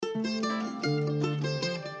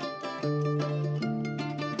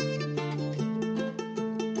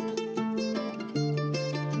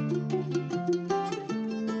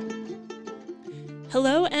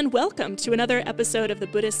Hello and welcome to another episode of the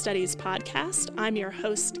Buddhist Studies podcast. I'm your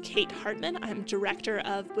host, Kate Hartman. I'm Director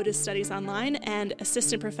of Buddhist Studies Online and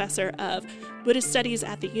Assistant Professor of Buddhist Studies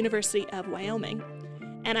at the University of Wyoming.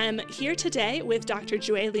 And I'm here today with Dr.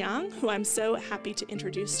 Jue Liang, who I'm so happy to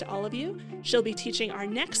introduce to all of you. She'll be teaching our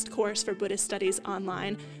next course for Buddhist Studies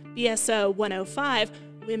Online, BSO 105,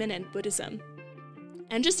 Women and Buddhism.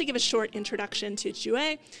 And just to give a short introduction to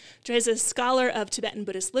Jue is a scholar of Tibetan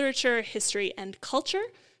Buddhist literature, history, and culture.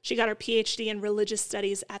 She got her PhD in religious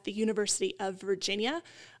studies at the University of Virginia,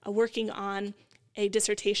 working on a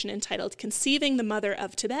dissertation entitled Conceiving the Mother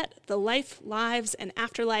of Tibet, the Life, Lives, and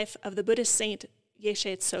Afterlife of the Buddhist Saint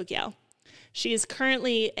Yeshe Tsogyal. She is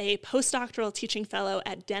currently a postdoctoral teaching fellow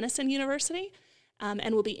at Denison University,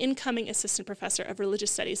 and will be incoming assistant professor of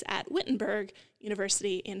religious studies at Wittenberg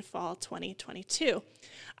University in fall 2022.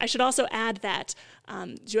 I should also add that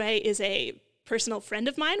Jue is a personal friend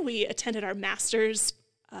of mine. We attended our master's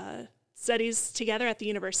studies together at the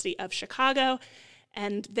University of Chicago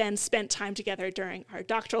and then spent time together during our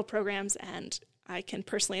doctoral programs, and I can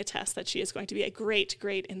personally attest that she is going to be a great,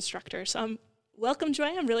 great instructor. So welcome,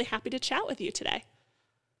 Jue. I'm really happy to chat with you today.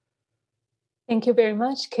 Thank you very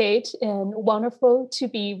much, Kate, and wonderful to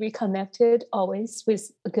be reconnected always with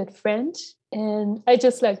a good friend. And I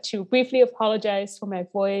just like to briefly apologize for my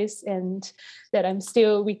voice and that I'm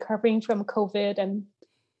still recovering from COVID. I'm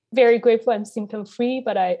very grateful I'm symptom-free,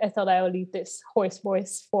 but I thought I would leave this hoarse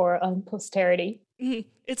voice for posterity. Mm-hmm.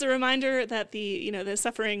 It's a reminder that the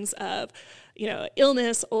sufferings of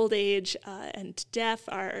illness, old age, and death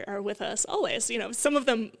are with us always. Some of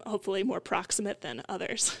them hopefully more proximate than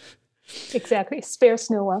others. Exactly. Spares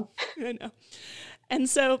no one. I know. And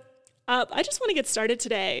so I just want to get started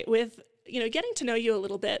today with, getting to know you a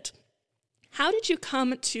little bit. How did you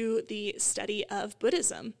come to the study of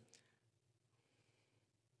Buddhism?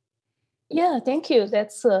 Yeah, thank you.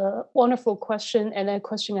 That's a wonderful question, and a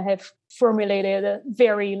question I have formulated a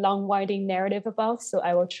very long, winding narrative about, so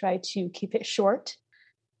I will try to keep it short.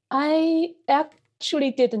 I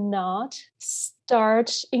actually did not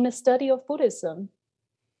start in the study of Buddhism.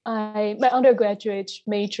 My undergraduate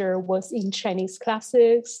major was in Chinese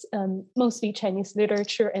classics, mostly Chinese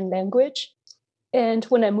literature and language. And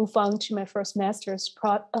when I moved on to my first master's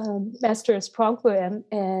program,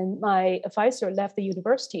 and my advisor left the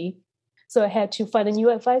university, so I had to find a new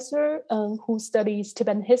advisor who studies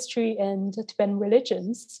Tibetan history and Tibetan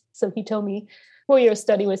religions. So he told me, for your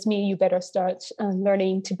study with me, you better start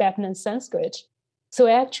learning Tibetan and Sanskrit. So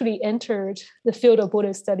I actually entered the field of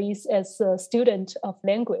Buddhist studies as a student of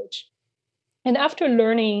language. And after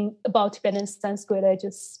learning about Tibetan and Sanskrit, I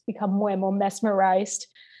just become more and more mesmerized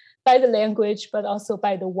by the language, but also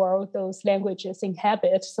by the world those languages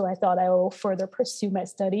inhabit. So I thought I will further pursue my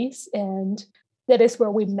studies. And that is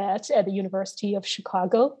where we met at the University of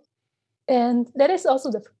Chicago. And that is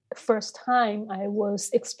also the first time I was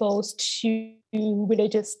exposed to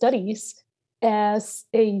religious studies as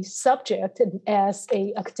a subject and as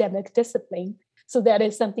an academic discipline. So that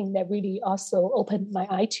is something that really also opened my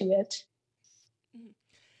eye to it.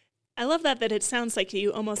 I love that it sounds like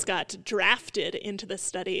you almost got drafted into the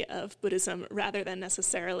study of Buddhism rather than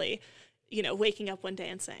necessarily, waking up one day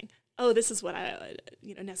and saying, oh, this is what I,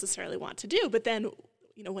 necessarily want to do. But then,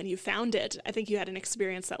 when you found it, I think you had an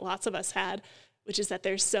experience that lots of us had, which is that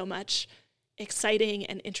there's so much exciting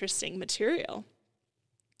and interesting material.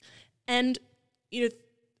 And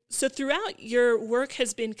so throughout, your work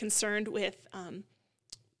has been concerned with the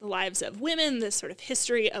lives of women, this sort of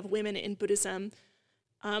history of women in Buddhism.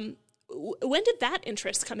 When did that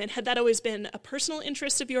interest come in? Had that always been a personal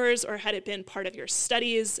interest of yours, or had it been part of your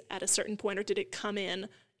studies at a certain point, or did it come in,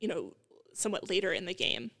 somewhat later in the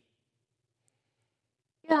game?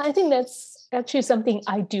 Yeah, I think that's actually something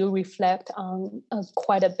I do reflect on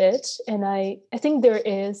quite a bit. And I think there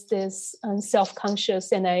is this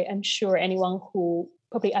self-conscious, and I'm sure anyone who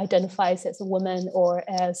probably identifies as a woman or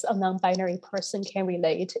as a non-binary person can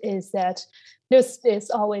relate, is that there's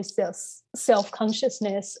always this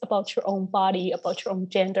self-consciousness about your own body, about your own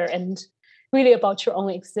gender, and really about your own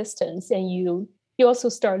existence. And you also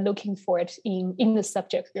start looking for it in the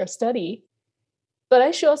subject of your study. But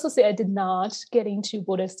I should also say I did not get into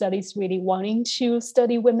Buddhist studies really wanting to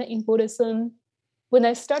study women in Buddhism. When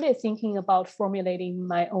I started thinking about formulating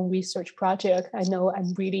my own research project, I know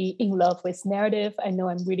I'm really in love with narrative. I know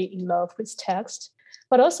I'm really in love with text.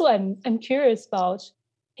 But also I'm curious about,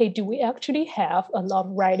 hey, do we actually have a lot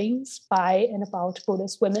of writings by and about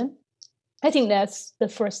Buddhist women? I think that's the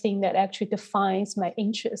first thing that actually defines my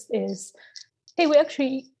interest is, hey,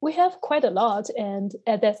 we have quite a lot. And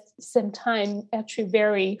at that same time, actually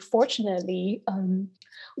very fortunately,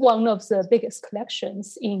 one of the biggest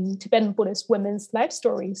collections in Tibetan Buddhist women's life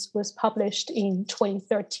stories was published in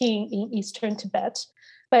 2013 in Eastern Tibet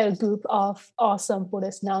by a group of awesome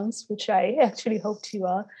Buddhist nuns, which I actually hope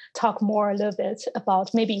to talk more a little bit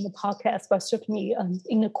about, maybe in the podcast, but certainly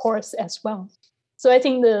in the course as well. So I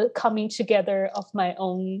think the coming together of my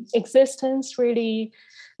own existence, really,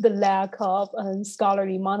 the lack of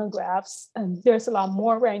scholarly monographs. There's a lot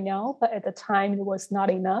more right now, but at the time it was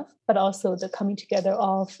not enough. But also the coming together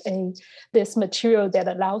of this material that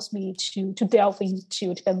allows me to delve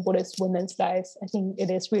into Tibetan Buddhist women's lives. I think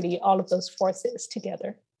it is really all of those forces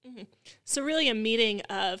together. Mm-hmm. So really a meeting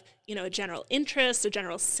of, a general interest, a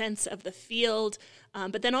general sense of the field,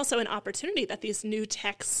 but then also an opportunity that these new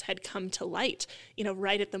texts had come to light,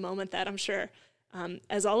 right at the moment that I'm sure,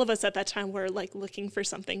 as all of us at that time were like looking for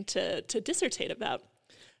something to dissertate about.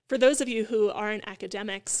 For those of you who aren't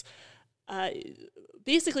academics,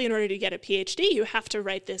 basically in order to get a PhD, you have to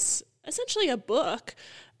write this, essentially a book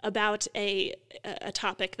about a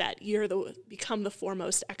topic that you're become the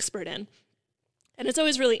foremost expert in. And it's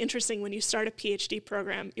always really interesting when you start a PhD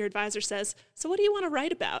program, your advisor says, "So what do you want to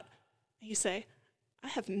write about?" And you say, "I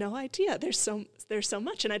have no idea. There's so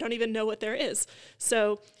much, and I don't even know what there is."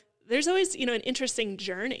 So there's always, an interesting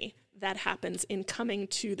journey that happens in coming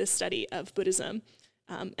to the study of Buddhism.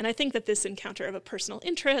 And I think that this encounter of a personal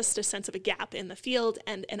interest, a sense of a gap in the field,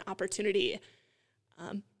 and an opportunity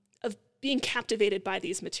of being captivated by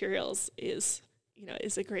these materials is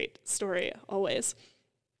a great story always.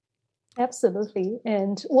 Absolutely.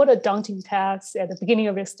 And what a daunting task at the beginning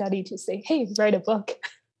of your study to say, hey, write a book.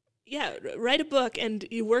 Yeah, write a book, and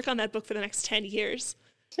you work on that book for the next 10 years.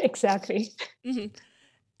 Exactly. Mm-hmm.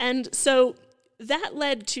 And so that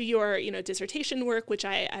led to your, dissertation work, which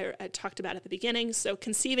I talked about at the beginning. So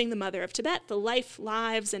conceiving the Mother of Tibet, the life,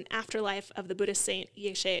 lives, and afterlife of the Buddhist saint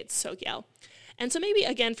Yeshe Tsogyal. And so maybe,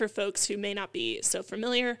 again, for folks who may not be so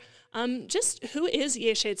familiar, just who is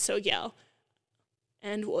Yeshe Tsogyal?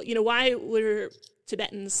 And, why were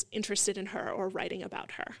Tibetans interested in her or writing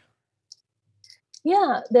about her?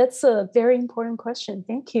 Yeah, that's a very important question.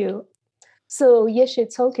 Thank you. So Yeshe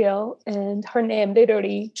Tsogyal, and her name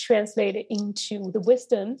literally translated into the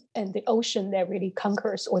wisdom and the ocean that really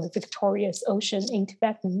conquers, or the victorious ocean in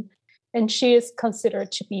Tibetan. And she is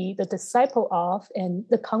considered to be the disciple of and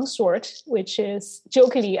the consort, which is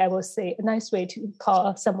jokingly, I will say, a nice way to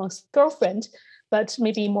call someone's girlfriend, but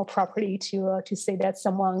maybe more properly to say that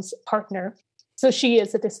someone's partner. So she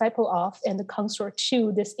is a disciple of and the consort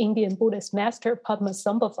to this Indian Buddhist master,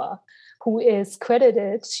 Padmasambhava, who is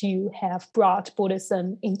credited to have brought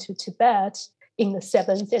Buddhism into Tibet in the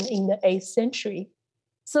 7th and in the 8th century.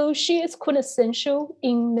 So she is quintessential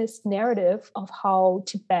in this narrative of how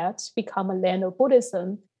Tibet become a land of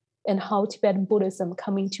Buddhism and how Tibetan Buddhism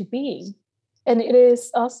come into being. And it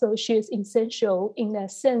is also, she is essential in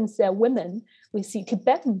that sense that women, we see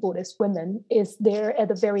Tibetan Buddhist women is there at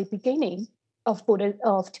the very beginning of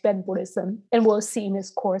Tibetan Buddhism. And we'll see in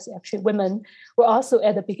this course, actually, women were also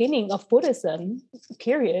at the beginning of Buddhism,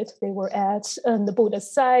 period. They were at the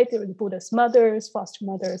Buddha's side, they were the Buddha's mothers, foster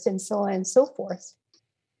mothers, and so on and so forth.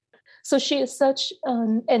 So she is such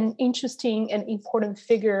an interesting and important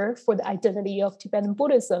figure for the identity of Tibetan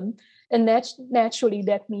Buddhism. And that naturally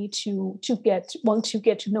led me to want to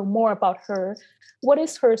get to know more about her. What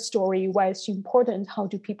is her story? Why is she important? How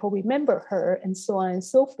do people remember her? And so on and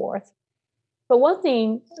so forth. But one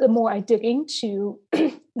thing, the more I dig into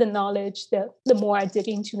the knowledge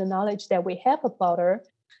that we have about her,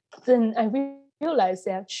 then I realized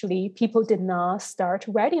that actually people did not start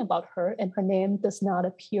writing about her, and her name does not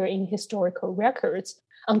appear in historical records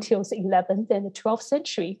until the 11th and the 12th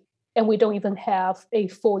century. And we don't even have a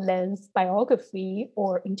full-length biography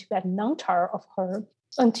or in Tibetan Namtar of her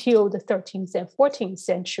until the 13th and 14th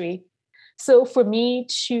century. So for me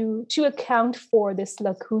to account for this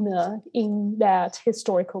lacuna in that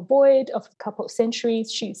historical void of a couple of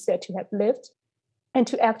centuries she's said to have lived, and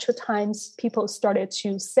to actual times people started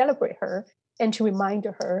to celebrate her and to remind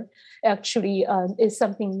her, actually is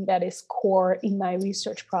something that is core in my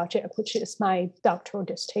research project, which is my doctoral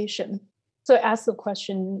dissertation. So I asked the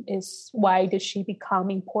question is, why did she become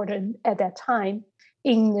important at that time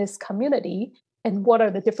in this community? And what are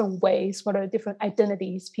the different ways, what are the different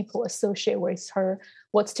identities people associate with her?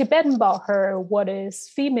 What's Tibetan about her? What is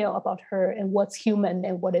female about her? And what's human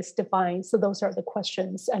and what is divine? So those are the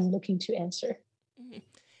questions I'm looking to answer. Mm-hmm.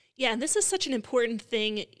 Yeah, and this is such an important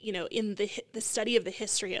thing, in the study of the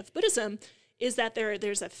history of Buddhism, is that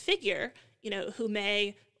there's a figure, who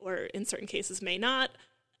may, or in certain cases may not,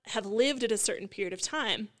 have lived at a certain period of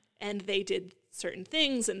time, and they did certain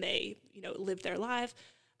things, and they, lived their life.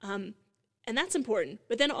 And that's important.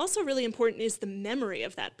 But then also really important is the memory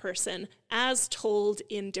of that person as told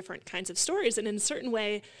in different kinds of stories. And in a certain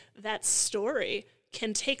way, that story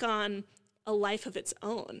can take on a life of its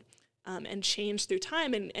own and change through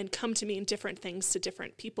time and come to mean different things to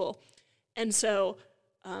different people. And so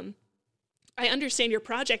I understand your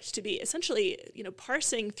project to be essentially,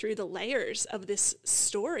 parsing through the layers of this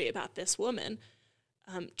story about this woman,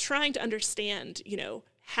 trying to understand,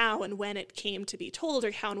 how and when it came to be told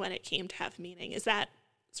or how and when it came to have meaning. Is that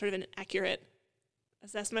sort of an accurate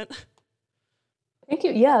assessment? Thank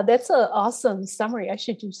you. Yeah, that's an awesome summary. I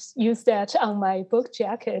should just use that on my book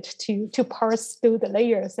jacket to parse through the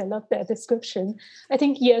layers. I love that description. I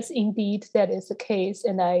think, yes, indeed, that is the case.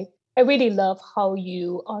 And I really love how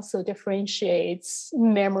you also differentiate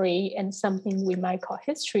memory and something we might call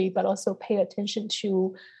history, but also pay attention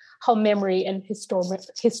to how memory and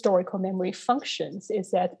historical memory functions.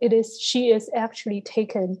 Is that she is actually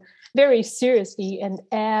taken very seriously and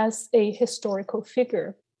as a historical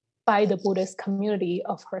figure by the Buddhist community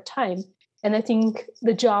of her time. And I think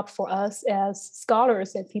the job for us as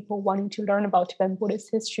scholars and people wanting to learn about Tibetan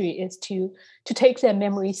Buddhist history is to take that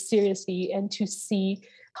memory seriously and to see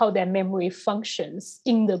how that memory functions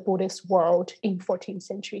in the Buddhist world in 14th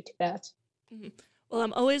century Tibet. Mm-hmm. Well,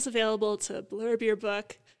 I'm always available to blurb your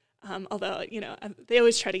book, although, they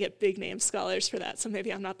always try to get big name scholars for that, so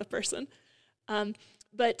maybe I'm not the person.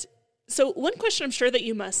 But so one question I'm sure that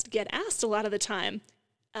you must get asked a lot of the time,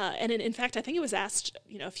 and in fact, I think it was asked,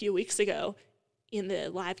 a few weeks ago in the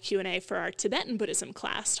live Q&A for our Tibetan Buddhism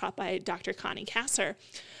class taught by Dr. Connie Kasser,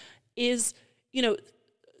 is,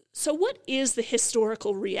 so what is the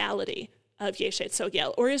historical reality of Yeshe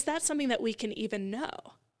Tsogyal? Or is that something that we can even know?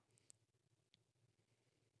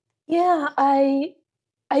 Yeah, I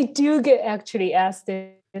do get actually asked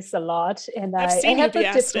this a lot, and I have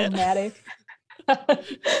a diplomatic.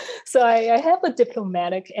 So I have a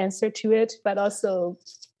diplomatic answer to it, but also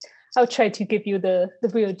I'll try to give you the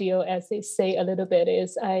real deal, as they say a little bit.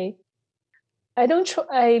 Is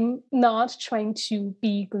I'm not trying to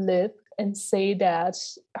be glib and say that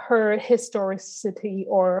her historicity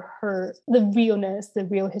or the realness, the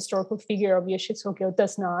real historical figure of Yeshe Tsogyal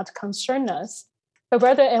does not concern us, but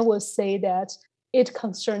rather I will say that it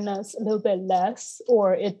concerns us a little bit less,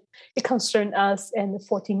 or it concerned us and the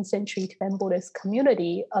 14th century Tibetan Buddhist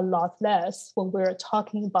community a lot less when we're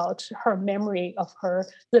talking about her memory of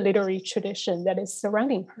the literary tradition that is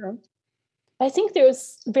surrounding her. I think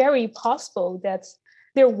there's very possible that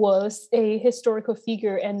there was a historical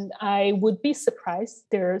figure, and I would be surprised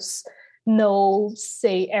there's no,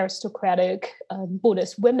 say, aristocratic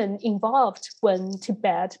Buddhist women involved when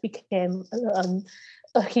Tibet became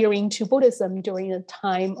adhering to Buddhism during the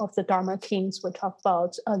time of the Dharma kings. We talk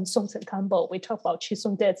about Songtsen Gampo, we talk about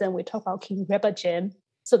Chisung Dezen, we talk about King Rinpoche.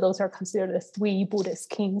 So those are considered the three Buddhist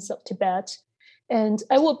kings of Tibet. And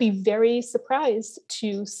I would be very surprised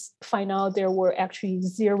to find out there were actually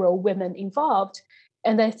 0 women involved.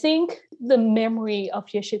 And I think the memory of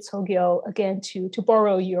Yeshe Tsogyal, again, to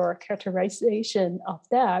borrow your characterization of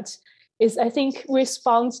that, is, I think,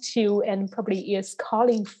 responds to and probably is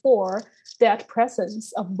calling for that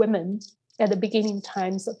presence of women at the beginning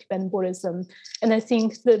times of Tibetan Buddhism. And I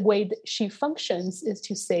think the way that she functions is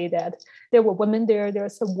to say that there were women there.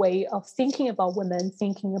 There's a way of thinking about women,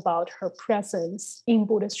 thinking about her presence in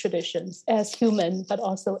Buddhist traditions as human, but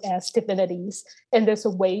also as divinities. And there's a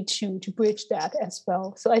way to bridge that as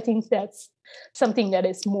well. So I think that's something that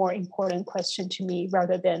is more important question to me,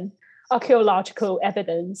 rather than archaeological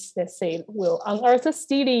evidence that say we'll unearth a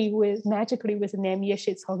stele magically with the name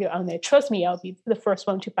Yeshe Tsogyal on it. Trust me, I'll be the first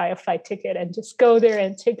one to buy a flight ticket and just go there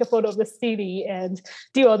and take a photo of the stele and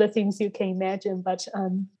do all the things you can imagine. But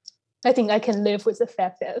I think I can live with the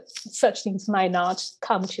fact that such things might not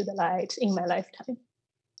come to the light in my lifetime.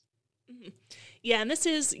 Mm-hmm. Yeah, and this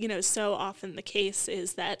is, so often the case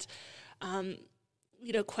is that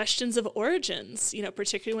questions of origins,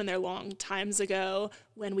 particularly when they're long times ago,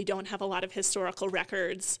 when we don't have a lot of historical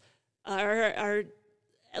records, are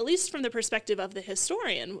at least from the perspective of the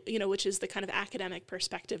historian, which is the kind of academic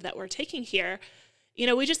perspective that we're taking here,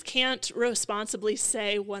 we just can't responsibly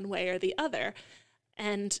say one way or the other.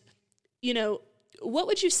 And, what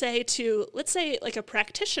would you say to, let's say, like a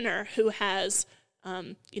practitioner who has,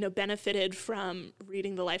 benefited from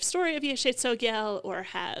reading the life story of Yeshe Tsogyal, or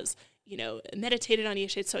has meditated on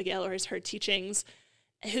Yeshe Tsogyal or has heard teachings,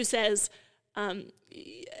 who says,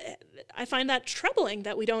 I find that troubling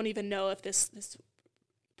that we don't even know if this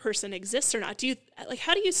person exists or not.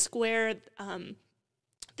 How do you square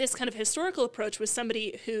this kind of historical approach with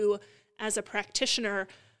somebody who, as a practitioner,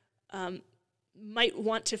 might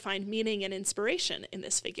want to find meaning and inspiration in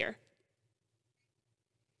this figure?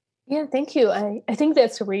 Yeah, thank you. I think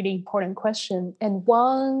that's a really important question. And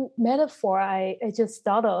one metaphor I just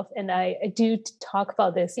thought of, and I do talk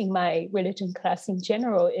about this in my religion class in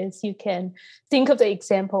general, is you can think of the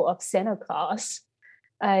example of Santa Claus.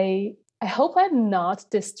 I hope I'm not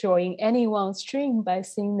destroying anyone's dream by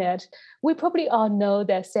saying that we probably all know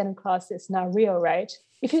that Santa Claus is not real, right?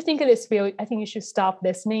 If you think it is real, I think you should stop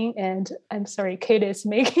listening. And I'm sorry, Kate is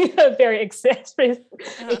making a very exasperated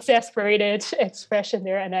expression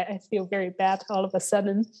there, and I feel very bad all of a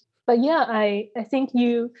sudden. But yeah, I think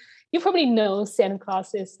you probably know Santa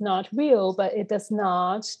Claus is not real, but it does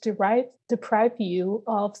not deprive you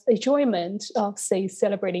of enjoyment of, say,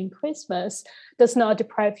 celebrating Christmas, does not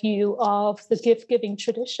deprive you of the gift giving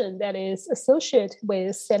tradition that is associated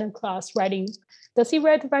with Santa Claus riding. Does he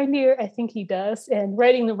ride the reindeer? I think he does. And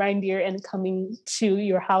riding the reindeer and coming to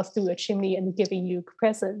your house through a chimney and giving you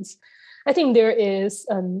presents. I think there is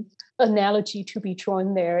an analogy to be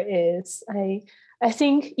drawn there is I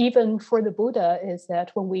think even for the Buddha is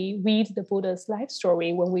that when we read the Buddha's life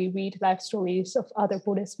story, when we read life stories of other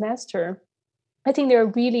Buddhist masters, I think they're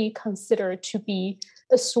really considered to be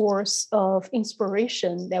a source of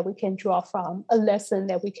inspiration that we can draw from, a lesson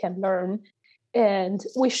that we can learn. And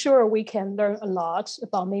we can learn a lot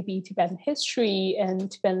about maybe Tibetan history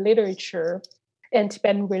and Tibetan literature and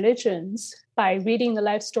Tibetan religions by reading the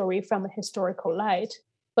life story from a historical light.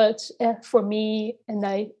 But for me, and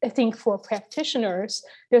I think for practitioners,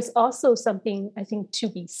 there's also something I think to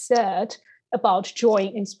be said about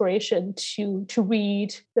drawing inspiration to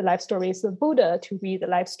read the life stories of Buddha, to read the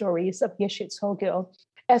life stories of Yeshe Tsogyal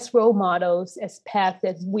as role models, as paths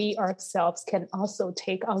that we ourselves can also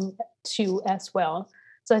take on to as well.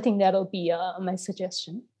 So I think that'll be my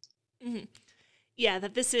suggestion. Mm-hmm. Yeah,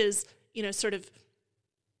 that this is, sort of,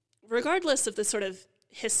 regardless of the sort of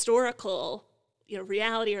historical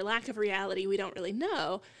reality or lack of reality, we don't really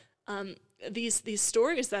know. These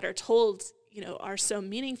stories that are told, are so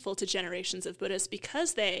meaningful to generations of Buddhists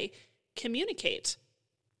because they communicate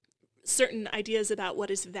certain ideas about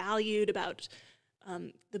what is valued about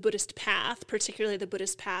the Buddhist path, particularly the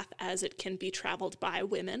Buddhist path as it can be traveled by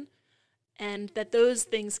women, and that those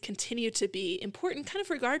things continue to be important, kind of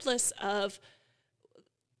regardless of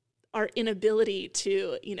our inability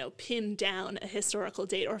to, pin down a historical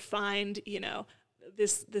date or find,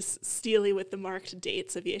 this stele with the marked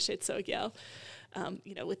dates of Yeshe Tsogyal,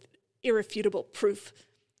 with irrefutable proof.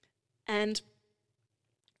 And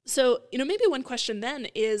so, maybe one question then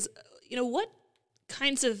is, what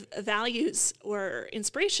kinds of values or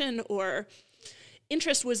inspiration or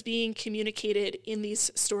interest was being communicated in these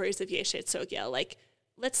stories of Yeshe Tsogyal? Like,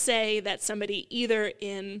 let's say that somebody either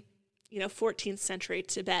in, 14th century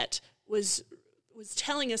Tibet was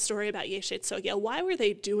telling a story about Yeshe Tsogyal. Why were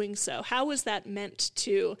they doing so? How was that meant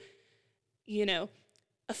to,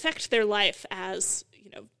 affect their life as,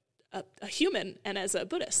 a human and as a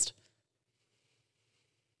Buddhist?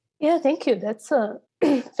 Yeah, thank you. That's a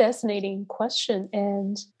fascinating question.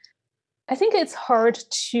 And I think it's hard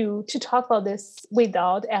to talk about this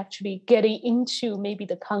without actually getting into maybe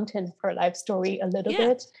the content of her life story a little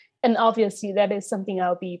bit. And obviously, that is something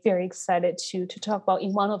I'll be very excited to talk about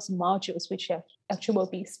in one of the modules, which actually will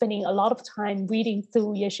be spending a lot of time reading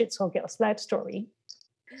through Yeshe Tsogyal's life story.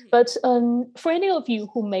 Mm-hmm. But for any of you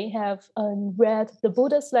who may have read the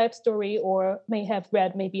Buddha's life story or may have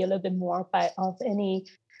read maybe a little bit more of any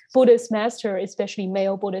Buddhist master, especially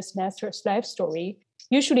male Buddhist master's life story,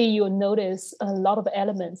 usually you'll notice a lot of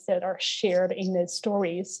elements that are shared in the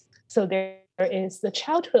stories. So there is the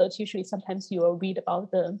childhood. Usually sometimes you will read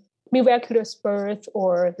about the miraculous birth,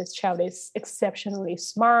 or this child is exceptionally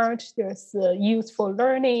smart. There's the youthful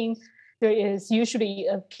learning. There is usually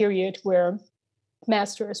a period where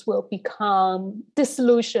masters will become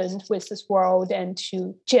disillusioned with this world and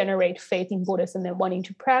to generate faith in Buddhism and wanting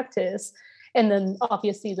to practice. And then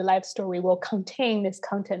obviously the life story will contain this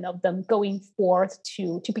content of them going forth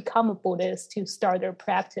to become a Buddhist, to start their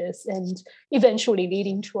practice and eventually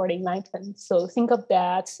leading toward enlightenment. So think of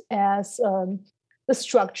that as the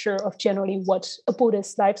structure of generally what a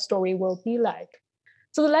Buddhist life story will be like.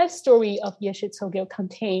 So the life story of Yeshe Tsogyal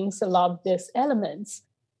contains a lot of these elements.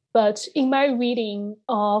 But in my reading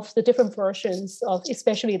of the different versions of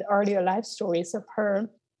especially the earlier life stories of her,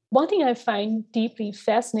 one thing I find deeply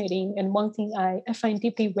fascinating and one thing I find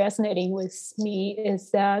deeply resonating with me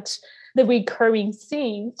is that the recurring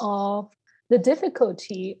theme of the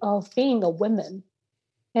difficulty of being a woman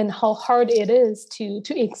and how hard it is to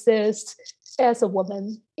exist as a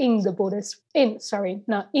woman in the Buddhist,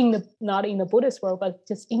 not in the Buddhist world, but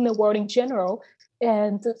just in the world in general,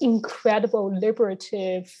 and the incredible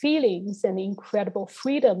liberative feelings and incredible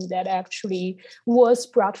freedom that actually was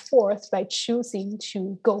brought forth by choosing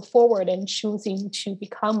to go forward and choosing to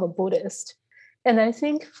become a Buddhist. And I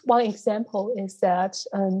think one example is that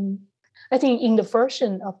I think in the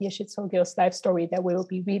version of Yeshe Tsogyal's life story that we will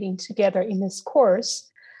be reading together in this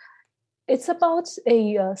course, it's about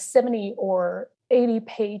a 70 or 80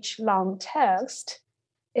 page long text.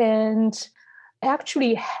 And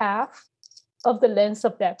actually half of the length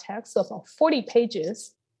of that text, of about 40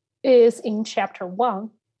 pages, is in chapter 1.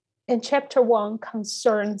 And chapter 1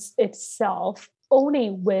 concerns itself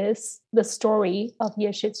only with the story of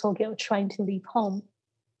Yeshe Tsogyal trying to leave home.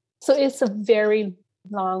 So it's a very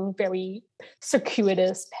long, very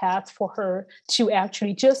circuitous path for her to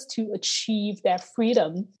actually just to achieve that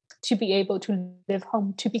freedom, to be able to live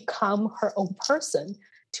home, to become her own person,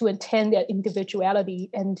 to attain that individuality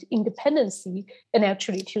and independency, and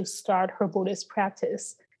actually to start her Buddhist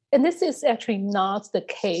practice. And this is actually not the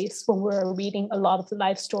case when we're reading a lot of the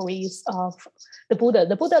life stories of the Buddha.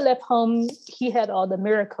 The Buddha left home. He had all the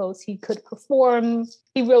miracles he could perform.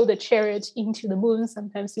 He rode the chariot into the moon.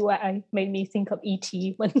 Sometimes it made me think of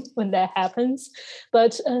E.T. when that happens.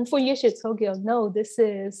 But for Yeshe Tsogyal, no, this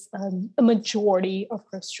is a majority of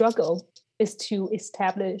her struggle is to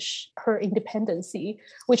establish her independency,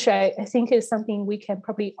 which I think is something we can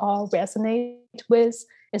probably all resonate with,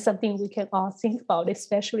 and something we can all think about,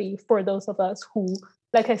 especially for those of us who,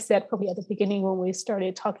 like I said, probably at the beginning when we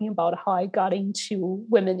started talking about how I got into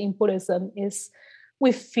women in Buddhism, is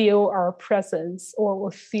we feel our presence or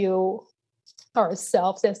we feel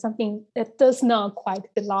ourselves as something that does not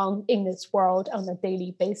quite belong in this world on a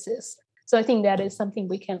daily basis. So I think that is something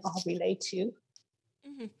we can all relate to.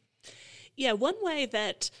 Mm-hmm. Yeah, one way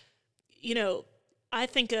that, I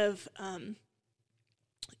think of,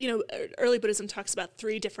 early Buddhism talks about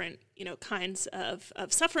three different, kinds of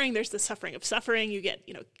suffering. There's the suffering of suffering. You get,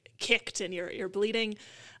 kicked and you're bleeding.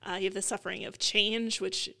 You have the suffering of change,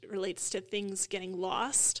 which relates to things getting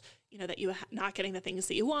lost, that you not getting the things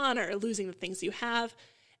that you want or losing the things you have.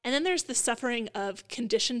 And then there's the suffering of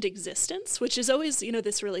conditioned existence, which is always,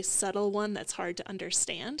 this really subtle one that's hard to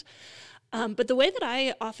understand. But the way that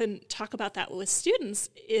I often talk about that with students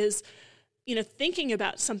is, thinking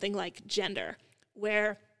about something like gender,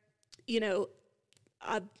 where,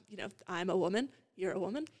 I'm a woman, you're a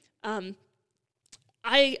woman. The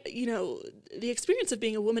experience of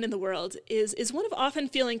being a woman in the world is one of often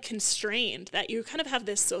feeling constrained, that you kind of have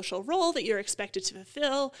this social role that you're expected to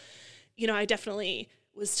fulfill. I definitely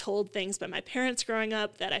was told things by my parents growing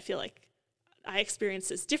up that I feel like I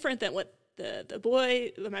experienced as different than what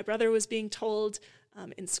my brother was being told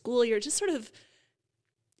in school. You're just sort of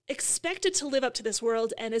expected to live up to this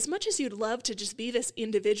world, and as much as you'd love to just be this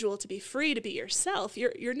individual, to be free to be yourself,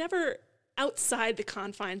 you're never outside the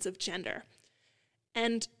confines of gender.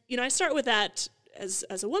 And I start with that as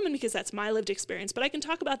a woman because that's my lived experience, but I can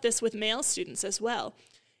talk about this with male students as well.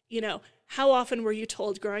 How often were you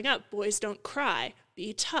told growing up, boys don't cry,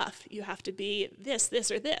 be tough, you have to be this,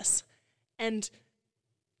 or this? And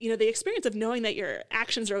the experience of knowing that your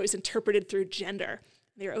actions are always interpreted through gender,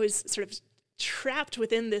 they're always sort of trapped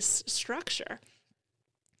within this structure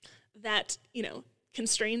that,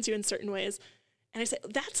 constrains you in certain ways. And I say,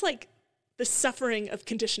 that's like the suffering of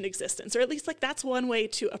conditioned existence, or at least like that's one way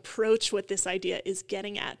to approach what this idea is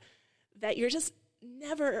getting at, that you're just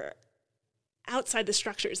never outside the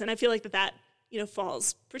structures. And I feel like that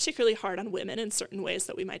falls particularly hard on women in certain ways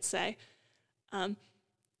that we might say. And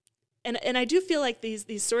I do feel like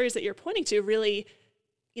these stories that you're pointing to really,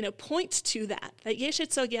 point to that Yeshe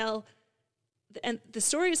Tsogyal, and the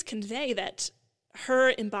stories convey that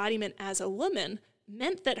her embodiment as a woman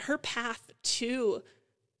meant that her path to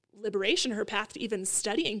liberation, her path to even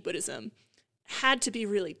studying Buddhism, had to be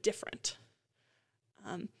really different.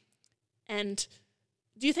 And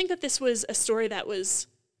do you think that this was a story that was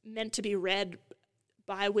meant to be read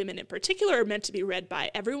by women in particular, or meant to be read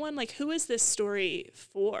by everyone? Like, who is this story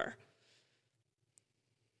for?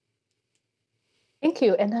 Thank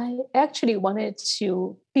you. And I actually wanted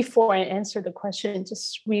to, before I answer the question,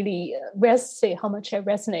 just really say how much I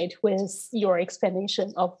resonate with your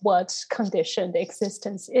explanation of what conditioned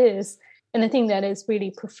existence is. And I think that is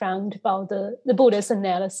really profound about the Buddhist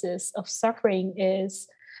analysis of suffering is,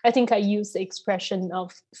 I think I use the expression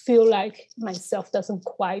of feel like myself doesn't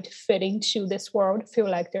quite fit into this world, feel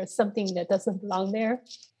like there's something that doesn't belong there.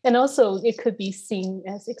 And also it could be seen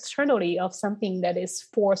as externally of something that is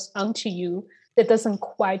forced onto you that doesn't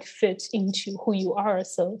quite fit into who you are.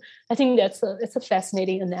 So I think it's a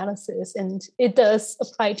fascinating analysis, and it does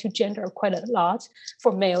apply to gender quite a lot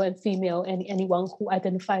for male and female and anyone who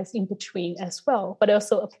identifies in between as well, but it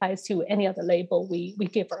also applies to any other label we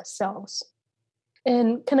give ourselves.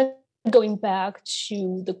 And kind of going back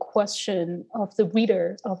to the question of the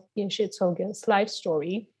reader of Yeshe Tsogyal's life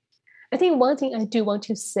story, I think one thing I do want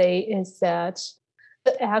to say is that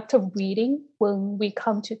the act of reading, when we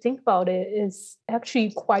come to think about it, is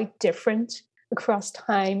actually quite different across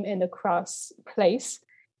time and across place.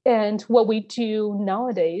 And what we do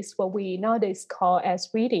nowadays, what we nowadays call as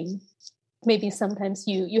reading, maybe sometimes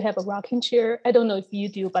you have a rocking chair. I don't know if you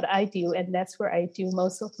do, but I do. And that's where I do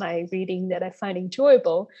most of my reading that I find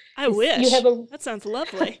enjoyable. I wish. That sounds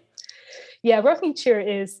lovely. Yeah, rocking chair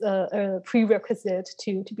is a prerequisite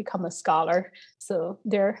to become a scholar. So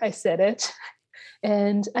there, I said it.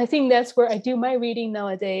 And I think that's where I do my reading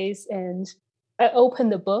nowadays. And I open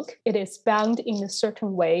the book. It is bound in a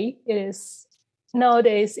certain way.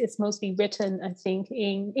 Nowadays, it's mostly written, I think,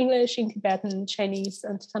 in English, in Tibetan, Chinese,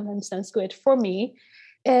 and sometimes Sanskrit for me.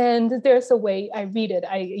 And there's a way I read it.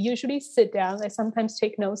 I usually sit down. I sometimes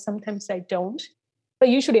take notes, sometimes I don't. But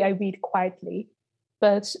usually I read quietly.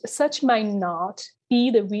 But such might not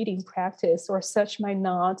be the reading practice, or such might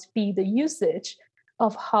not be the usage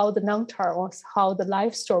of how the Namtar, or how the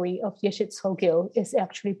life story of Yeshe Tsogyal is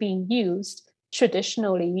actually being used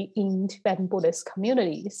traditionally in Tibetan Buddhist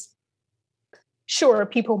communities. Sure,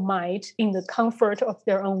 people might, in the comfort of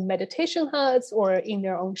their own meditation huts or in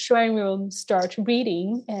their own shrine room, start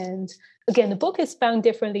reading. And again, the book is bound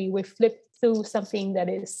differently. We flip through something that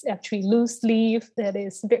is actually loose leaf, that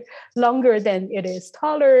is longer than it is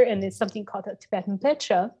taller, and it's something called a Tibetan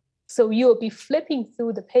pecha. So you'll be flipping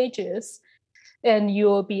through the pages, and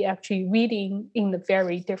you'll be actually reading in a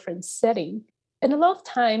very different setting. And a lot of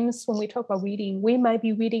times when we talk about reading, we might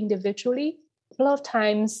be reading individually. A lot of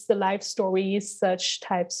times the life stories, such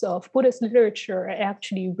types of Buddhist literature, are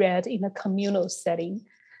actually read in a communal setting.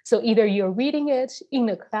 So either you're reading it in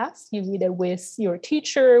a class, you read it with your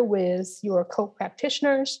teacher, with your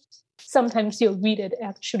co-practitioners. Sometimes you'll read it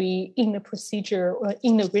actually in a procedure or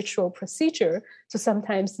in a ritual procedure. So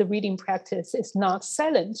sometimes the reading practice is not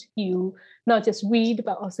silent. You not just read,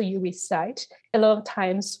 but also you recite. A lot of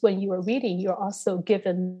times when you are reading, you're also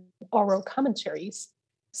given oral commentaries.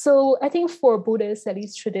 So I think for Buddhists, at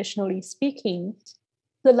least traditionally speaking,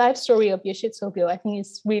 the life story of Yeshe Tsogyal, I think,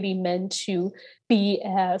 is really meant to be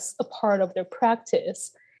as a part of their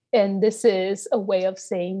practice. And this is a way of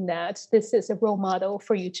saying that this is a role model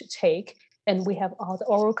for you to take. And we have all the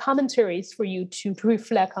oral commentaries for you to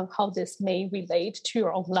reflect on how this may relate to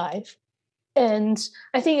your own life. And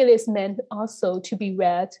I think it is meant also to be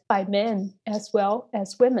read by men as well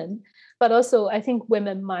as women. But also, I think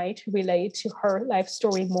women might relate to her life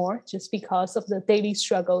story more just because of the daily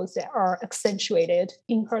struggles that are accentuated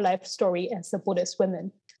in her life story as a Buddhist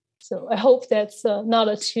woman. So I hope that's not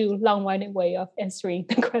a too long-winded way of answering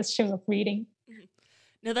the question of reading.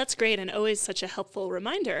 No, that's great, and always such a helpful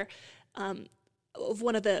reminder. Of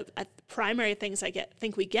one of the primary things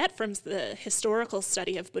think we get from the historical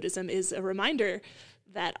study of Buddhism is a reminder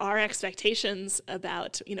that our expectations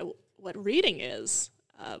about what reading is,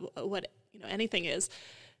 what anything is,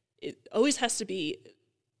 it always has to be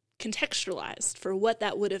contextualized for what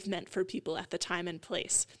that would have meant for people at the time and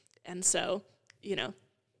place. And so,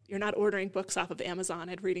 you're not ordering books off of Amazon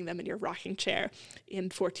and reading them in your rocking chair in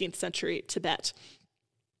 14th century Tibet.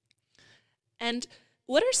 And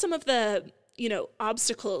what are some of the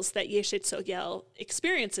obstacles that Yeshe Tsogyal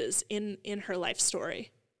experiences in her life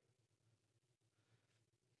story?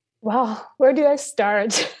 Wow, where do I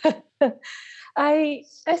start? I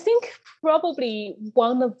think probably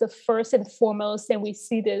one of the first and foremost, and we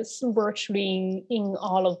see this virtually in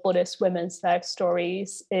all of Buddhist women's life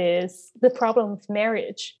stories, is the problem of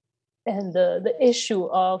marriage and the issue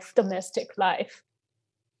of domestic life.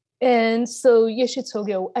 And so Yeshe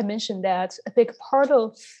Tsogyal, I mentioned that a big part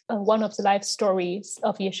of one of the life stories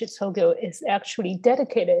of Yeshe Tsogyal is actually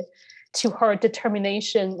dedicated to her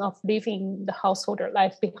determination of leaving the householder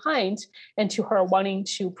life behind and to her wanting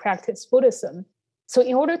to practice Buddhism. So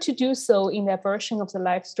in order to do so in that version of the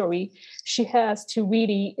life story, she has to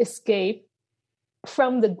really escape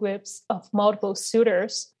from the grips of multiple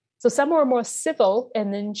suitors. So some were more civil,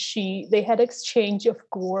 and then they had exchange of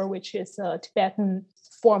gur, which is a Tibetan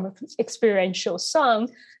form of experiential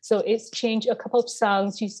song. So exchanged a couple of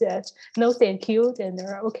songs. She said, no, thank you. Then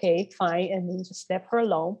they're okay, fine. And then just left her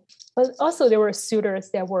alone. But also there were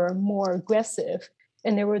suitors that were more aggressive.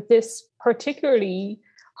 And there were this particularly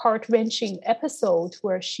heart-wrenching episode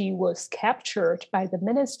where she was captured by the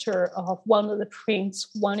minister of one of the princes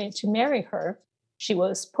wanting to marry her. She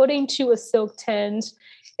was put into a silk tent.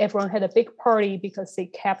 Everyone had a big party because they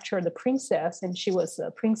captured the princess, and she was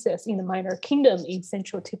a princess in the Minor Kingdom in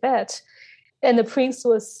central Tibet. And the prince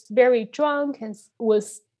was very drunk and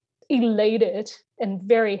was elated and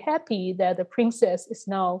very happy that the princess is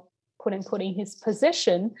now quote unquote in his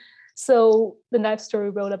possession. So the life story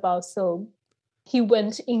wrote about, so he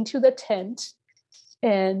went into the tent,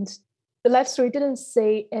 and the life story didn't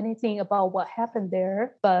say anything about what happened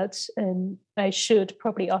there, but I should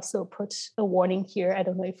probably also put a warning here. I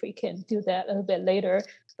don't know if we can do that a little bit later,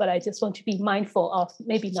 but I just want to be mindful of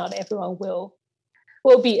maybe not everyone will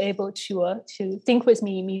be able to think with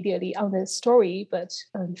me immediately on this story, but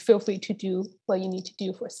feel free to do what you need to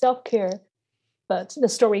do for self-care. But the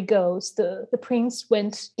story goes, the prince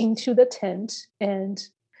went into the tent and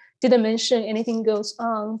didn't mention anything goes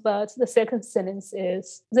on, but the second sentence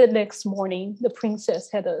is, the next morning, the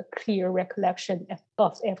princess had a clear recollection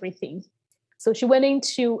of everything. So she went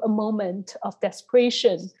into a moment of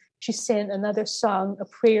desperation. She sang another song, a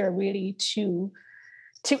prayer really to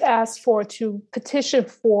petition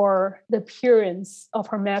for the appearance of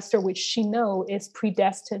her master, which she knows is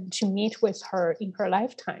predestined to meet with her in her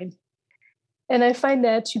lifetime. And I find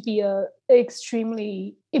that to be a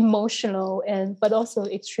extremely emotional but also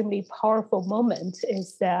extremely powerful moment,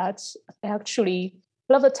 is that actually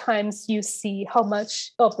a lot of times you see how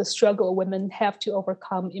much of the struggle women have to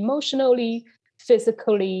overcome emotionally,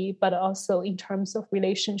 physically, but also in terms of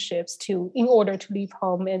relationships in order to leave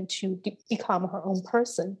home and to become her own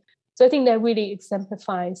person. So I think that really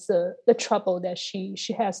exemplifies the trouble that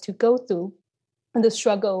she has to go through and the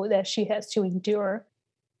struggle that she has to endure.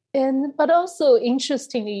 But also,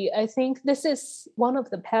 interestingly, I think this is one of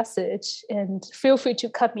the passage, and feel free to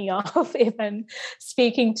cut me off if I'm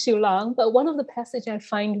speaking too long, but one of the passage I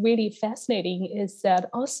find really fascinating is that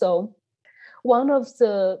also one of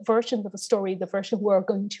the versions of the story, the version we're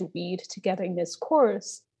going to read together in this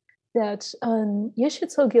course, that Yeshe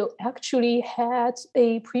Tsogyal actually had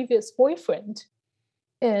a previous boyfriend.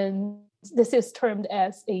 And this is termed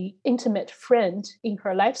as an intimate friend in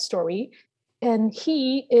her life story. And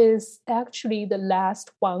he is actually the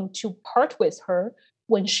last one to part with her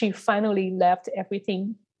when she finally left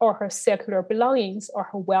everything, or her secular belongings, or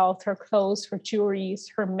her wealth, her clothes, her jewelry,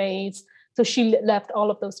 her maids. So she left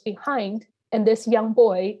all of those behind. And this young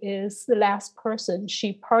boy is the last person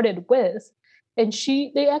she parted with. And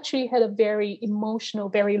they actually had a very emotional,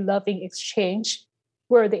 very loving exchange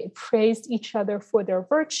where they praised each other for their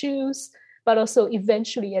virtues. But also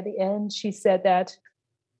eventually at the end, she said that,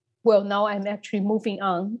 well, now I'm actually moving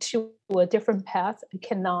on to a different path. I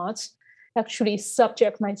cannot actually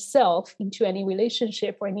subject myself into any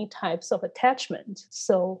relationship or any types of attachment.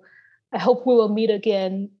 So I hope we will meet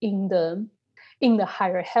again in the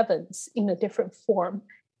higher heavens in a different form.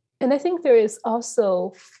 And I think there is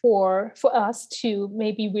also for us to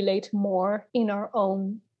maybe relate more in our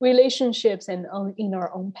own relationships and in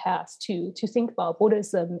our own paths to think about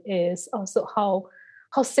Buddhism is also how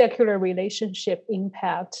secular relationship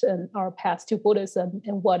impact our path to Buddhism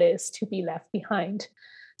and what is to be left behind.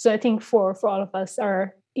 So I think for all of us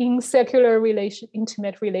are in secular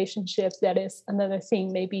intimate relationships, that is another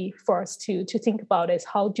thing maybe for us to think about is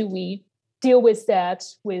how do we deal with that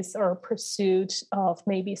with our pursuit of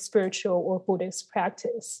maybe spiritual or Buddhist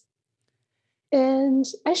practice. And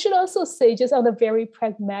I should also say, just on a very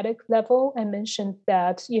pragmatic level, I mentioned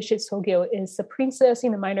that Yeshe Tsogyal is a princess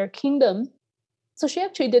in the Minor Kingdom. So she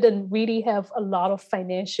actually didn't really have a lot of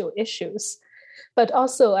financial issues. But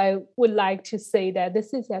also I would like to say that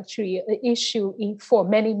this is actually an issue for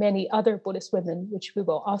many, many other Buddhist women, which we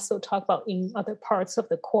will also talk about in other parts of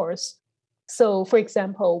the course. So for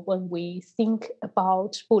example, when we think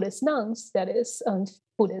about Buddhist nuns, that is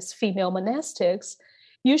Buddhist female monastics,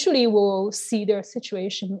 usually we'll see their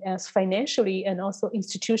situation as financially and also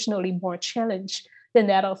institutionally more challenged than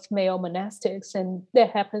that of male monastics. And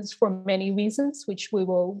that happens for many reasons, which we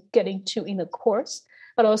will get into in the course,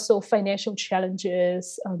 but also financial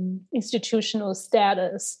challenges, institutional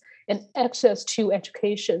status, and access to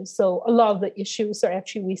education. So a lot of the issues are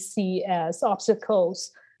actually we see as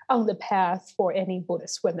obstacles on the path for any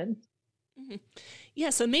Buddhist women. Mm-hmm. Yeah,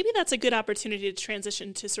 so maybe that's a good opportunity to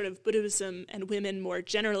transition to sort of Buddhism and women more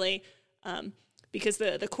generally, because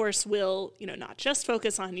the course will, not just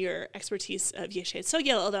focus on your expertise of Yeshe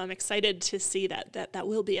Tsogyal, although I'm excited to see that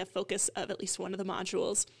will be a focus of at least one of the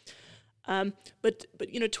modules. But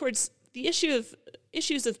towards the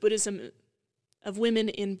issues of Buddhism, of women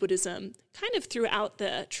in Buddhism, kind of throughout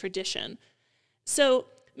the tradition. So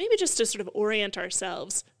maybe just to sort of orient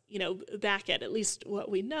ourselves, back at least what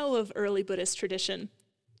we know of early Buddhist tradition,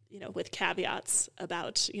 with caveats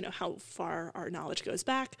about, how far our knowledge goes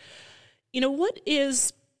back.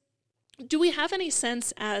 Do we have any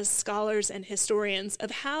sense as scholars and historians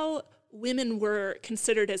of how women were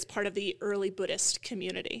considered as part of the early Buddhist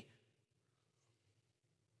community?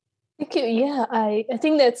 Thank you. Yeah, I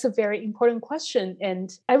think that's a very important question.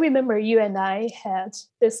 And I remember you and I had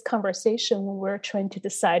this conversation when we were trying to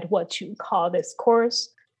decide what to call this course.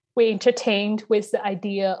 We entertained with the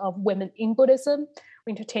idea of women in Buddhism.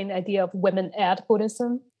 We entertained the idea of women at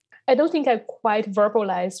Buddhism. I don't think I quite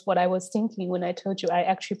verbalized what I was thinking when I told you I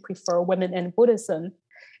actually prefer women and Buddhism.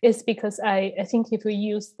 It's because I think if we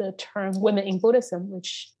use the term women in Buddhism,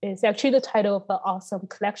 which is actually the title of an awesome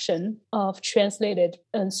collection of translated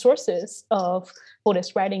sources of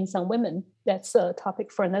Buddhist writings on women, that's a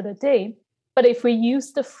topic for another day. But if we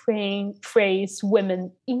use the phrase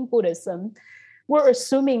women in Buddhism, we're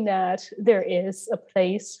assuming that there is a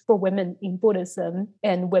place for women in Buddhism,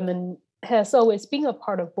 and women has always been a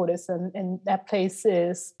part of Buddhism, and that place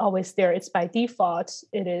is always there. It's by default.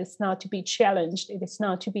 It is not to be challenged. It is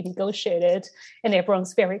not to be negotiated, and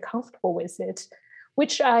everyone's very comfortable with it,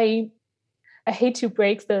 which I hate to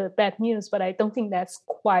break the bad news, but I don't think that's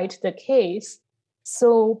quite the case.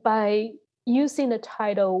 So by using the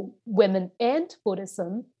title Women and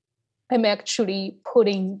Buddhism, I'm actually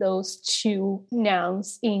putting those two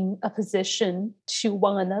nouns in opposition to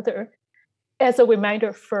one another. As a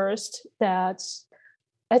reminder first that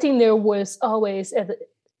I think there was always at the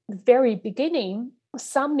very beginning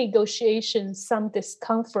some negotiation, some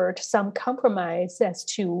discomfort, some compromise as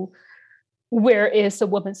to where is a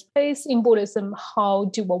woman's place in Buddhism,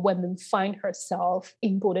 how do a woman find herself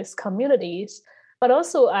in Buddhist communities. But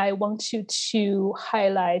also I want you to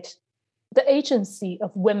highlight the agency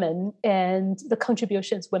of women and the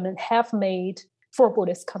contributions women have made for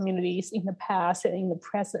Buddhist communities in the past and in the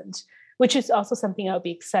present, which is also something I'll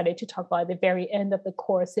be excited to talk about at the very end of the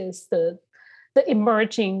course, is the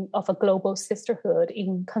emerging of a global sisterhood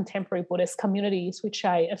in contemporary Buddhist communities, which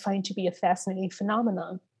I find to be a fascinating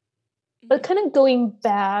phenomenon. But kind of going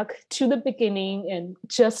back to the beginning and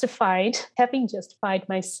having justified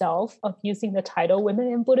myself of using the title Women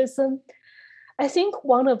in Buddhism, I think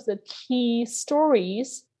one of the key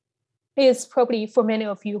stories is probably for many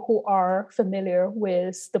of you who are familiar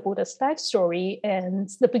with the Buddha's life story and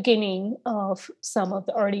the beginning of some of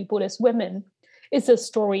the early Buddhist women, is the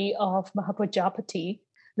story of Mahaprajapati,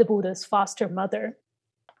 the Buddha's foster mother.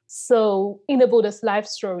 So in the Buddha's life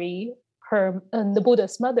story, the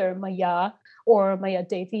Buddha's mother, Maya, or Maya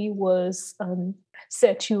Devi, was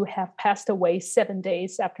said to have passed away 7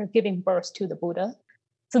 days after giving birth to the Buddha.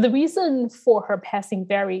 So the reason for her passing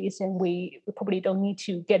varies, and we probably don't need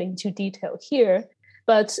to get into detail here,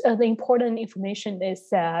 but the important information is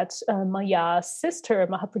that Maya's sister,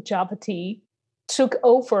 Mahaprajapati, took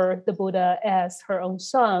over the Buddha as her own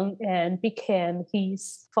son and became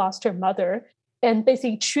his foster mother, and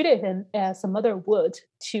basically treated him as a mother would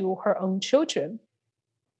to her own children.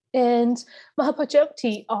 And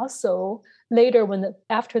Mahaprajapati also later,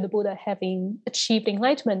 after the Buddha having achieved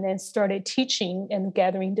enlightenment and started teaching and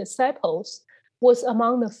gathering disciples, was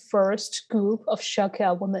among the first group of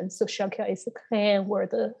Shakya women. So Shakya is the clan where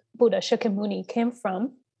the Buddha Shakyamuni came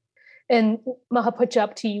from. And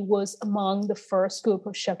Mahaprajapati was among the first group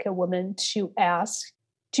of Shakya women to ask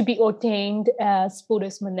to be ordained as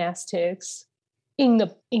Buddhist monastics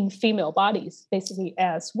in female bodies, basically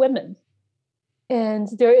as women. And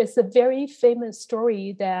there is a very famous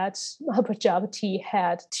story that Mahaprajapati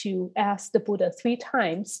had to ask the Buddha 3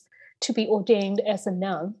 times to be ordained as a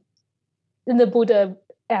nun. And the Buddha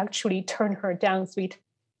actually turned her down 3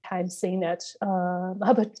 times, saying that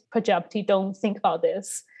Mahaprajapati, don't think about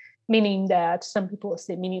this, meaning that some people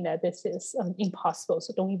say, meaning that this is impossible,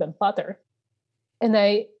 so don't even bother. And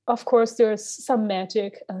of course, there's some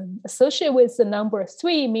magic associated with the number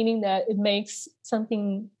 3, meaning that it makes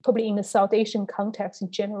something, probably in the South Asian context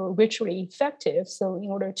in general, ritually effective. So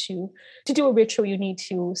in order to do a ritual, you need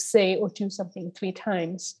to say or do something 3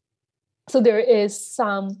 times. So there is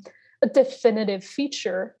a definitive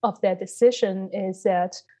feature of that decision is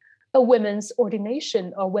that a women's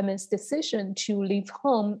ordination or women's decision to leave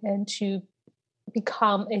home and to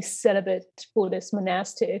become a celibate Buddhist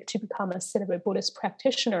monastic, to become a celibate Buddhist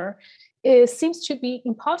practitioner, seems to be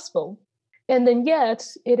impossible. And then yet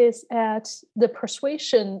it is at the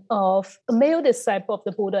persuasion of a male disciple of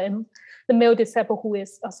the Buddha, and the male disciple who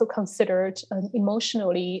is also considered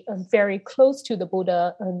emotionally very close to the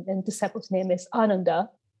Buddha, and disciple's name is Ananda.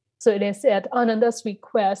 So it is at Ananda's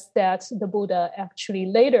request that the Buddha actually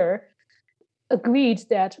later agreed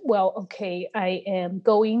that, well, okay, I am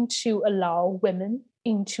going to allow women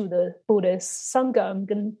into the Buddhist Sangha. I'm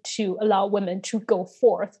going to allow women to go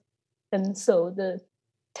forth. And so the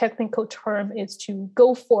technical term is to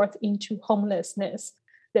go forth into homelessness.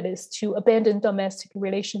 That is to abandon domestic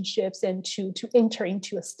relationships and to enter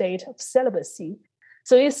into a state of celibacy.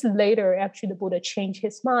 So it's later, actually, the Buddha changed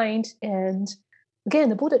his mind. And again,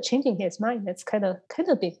 the Buddha changing his mind, that's kind of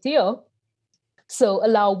a big deal. So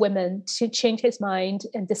allow women to change his mind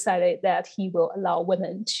and decided that he will allow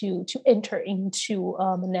women to enter into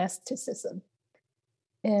monasticism.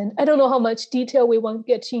 And I don't know how much detail we want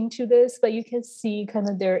to get into this, but you can see kind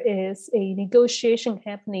of there is a negotiation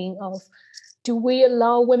happening of, do we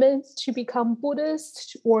allow women to become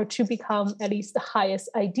Buddhist or to become at least the highest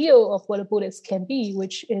ideal of what a Buddhist can be,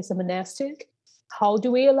 which is a monastic? How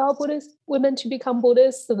do we allow women to become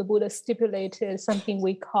Buddhists? So the Buddha stipulated something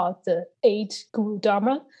we call the 8 Guru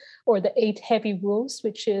Dharma, or the 8 heavy rules,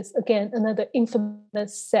 which is, again, another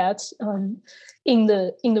infamous set in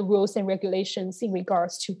the rules and regulations in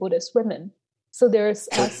regards to Buddhist women. So there's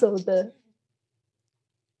also the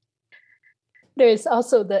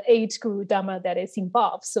 8 Guru Dharma that is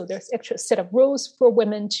involved. So there's extra set of rules for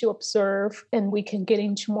women to observe, and we can get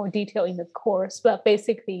into more detail in the course. But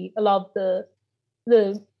basically, a lot of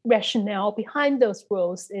the rationale behind those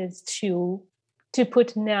rules is to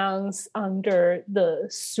put nuns under the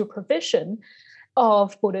supervision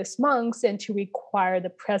of Buddhist monks and to require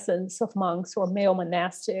the presence of monks or male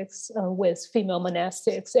monastics with female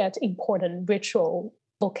monastics at important ritual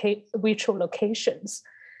locations.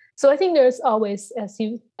 So I think there's always, as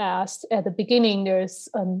you asked at the beginning, there's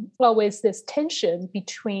always this tension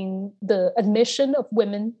between the admission of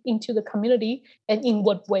women into the community and in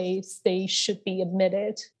what ways they should be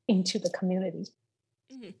admitted into the community.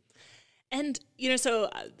 Mm-hmm. And,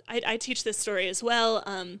 so I teach this story as well.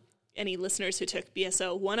 Any listeners who took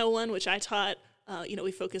BSO 101, which I taught,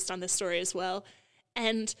 we focused on this story as well.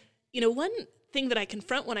 And, one thing that I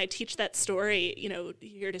confront when I teach that story,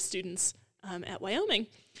 here to students at Wyoming,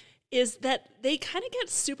 is that they kind of get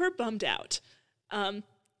super bummed out.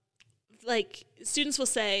 Like, students will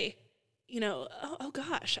say, oh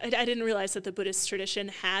gosh, I didn't realize that the Buddhist tradition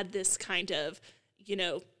had this kind of,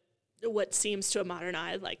 what seems to a modern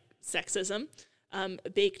eye like sexism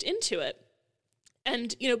baked into it.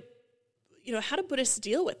 And, how do Buddhists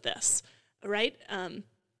deal with this, right?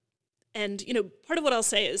 And, part of what I'll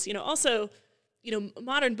say is, also,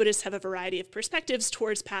 modern Buddhists have a variety of perspectives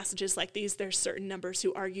towards passages like these. There's certain numbers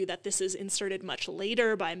who argue that this is inserted much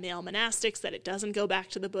later by male monastics, that it doesn't go back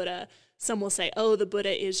to the Buddha. Some will say, oh, the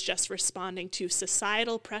Buddha is just responding to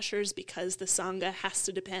societal pressures because the Sangha has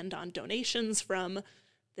to depend on donations from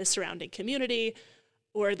the surrounding community.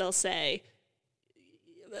 Or they'll say,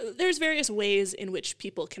 there's various ways in which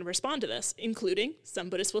people can respond to this, including some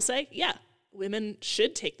Buddhists will say, yeah, women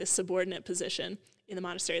should take this subordinate position in the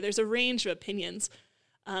monastery. There's a range of opinions.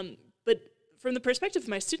 But from the perspective of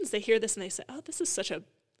my students, they hear this and they say, oh, this is such a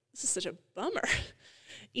bummer.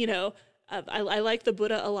 I like the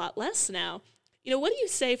Buddha a lot less now. What do you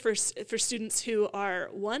say for students who are,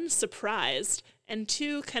 one, surprised, and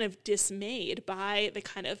two, kind of dismayed by the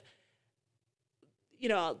kind of,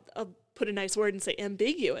 I'll put a nice word and say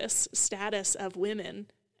ambiguous status of women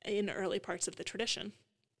in early parts of the tradition?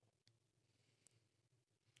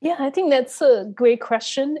 Yeah, I think that's a great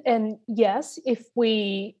question. And yes, if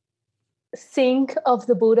we think of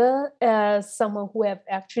the Buddha as someone who have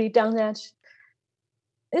actually done that,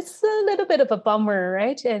 it's a little bit of a bummer,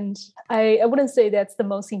 right? And I wouldn't say that's the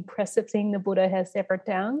most impressive thing the Buddha has ever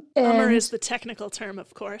done. Bummer is the technical term,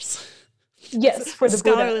 of course. Yes, for the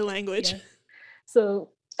scholarly Buddha. language. Yeah. So,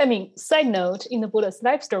 side note, in the Buddha's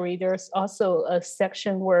life story, there's also a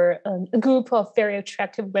section where a group of very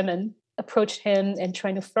attractive women approached him and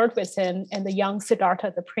trying to flirt with him. And the young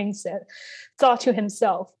Siddhartha, the prince, thought to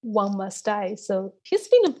himself, one must die. So he's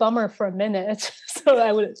been a bummer for a minute. But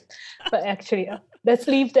actually, let's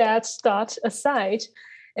leave that thought aside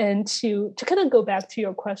and to kind of go back to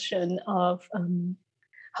your question of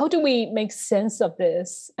how do we make sense of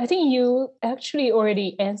this? I think you actually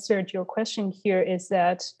already answered your question here, is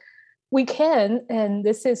that we can, and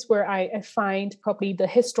this is where I find probably the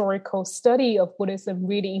historical study of Buddhism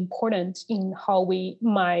really important in how we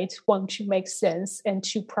might want to make sense and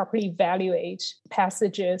to properly evaluate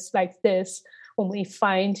passages like this when we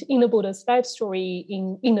find in the Buddha's life story,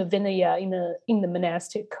 in the Vinaya, in the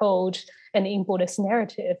monastic code, and in Buddhist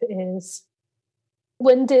narrative, is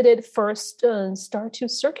when did it first start to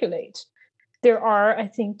circulate? There are, I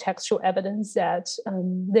think, textual evidence that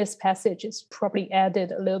this passage is probably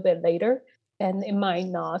added a little bit later, and it might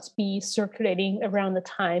not be circulating around the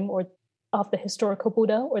time or of the historical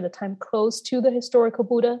Buddha or the time close to the historical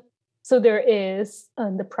Buddha. So there is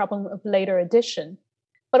the problem of later addition.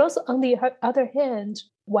 But also on the other hand,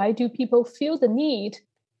 why do people feel the need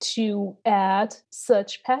to add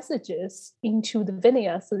such passages into the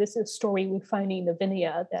Vinaya? So this is a story we find in the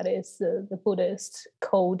Vinaya, that is the Buddhist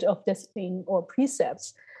code of discipline or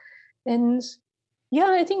precepts. And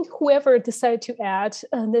yeah, I think whoever decided to add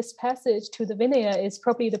this passage to the Vinaya is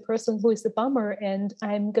probably the person who is the bummer. And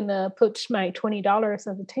I'm going to put my $20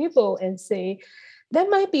 on the table and say, that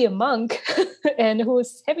might be a monk and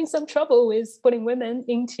who's having some trouble with putting women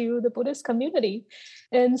into the Buddhist community.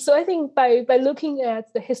 And so I think by looking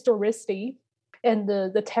at the historicity and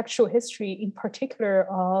the textual history in particular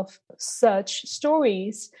of such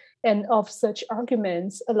stories and of such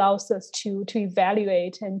arguments allows us to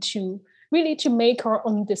evaluate and to really to make our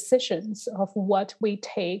own decisions of what we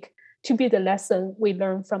take to be the lesson we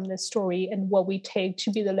learn from this story and what we take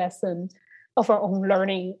to be the lesson of our own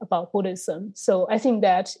learning about Buddhism. So I think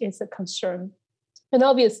that is a concern. And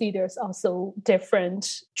obviously, there's also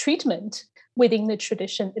different treatment within the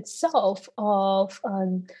tradition itself of,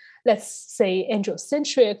 let's say,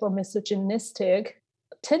 androcentric or misogynistic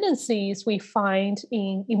tendencies we find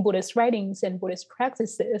in Buddhist writings and Buddhist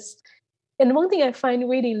practices. And one thing I find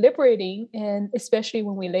really liberating, and especially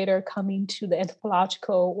when we later come into the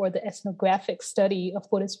anthropological or the ethnographic study of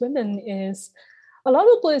Buddhist women, is a lot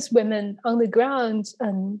of Buddhist women on the ground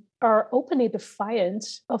are openly defiant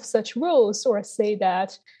of such rules, or say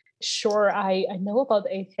that, sure, I know about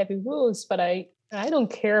the 8 heavy rules, but I don't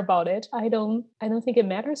care about it. I don't think it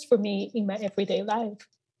matters for me in my everyday life.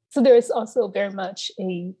 So there is also very much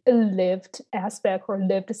a lived aspect or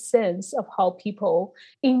lived sense of how people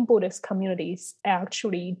in Buddhist communities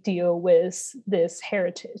actually deal with this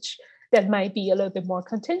heritage that might be a little bit more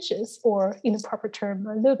contentious, or in the proper term,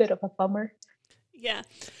 a little bit of a bummer. Yeah.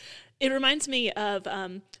 It reminds me of,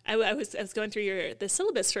 I was going through the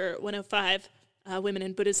syllabus for 105, Women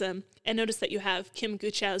in Buddhism, and noticed that you have Kim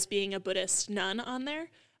Guchao's Being a Buddhist Nun on there.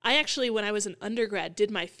 I actually, when I was an undergrad, did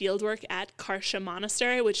my fieldwork at Karsha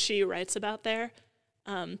Monastery, which she writes about there.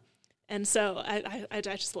 And so I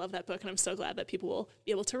just love that book, and I'm so glad that people will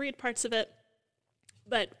be able to read parts of it.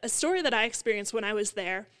 But a story that I experienced when I was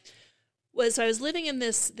there was I was living in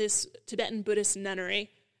this Tibetan Buddhist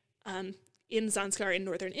nunnery in Zanskar in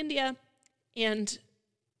northern India, and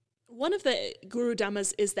one of the Guru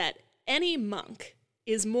Dhammas is that any monk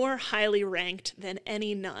is more highly ranked than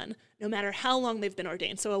any nun, no matter how long they've been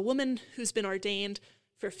ordained. So a woman who's been ordained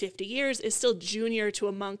for 50 years is still junior to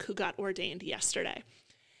a monk who got ordained yesterday.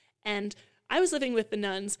 And I was living with the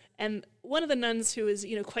nuns, and one of the nuns who was,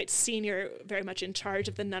 quite senior, very much in charge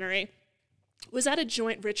of the nunnery, was at a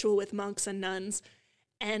joint ritual with monks and nuns.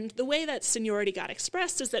 And the way that seniority got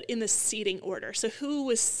expressed is that in the seating order. So who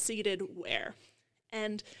was seated where?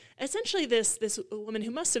 And essentially this woman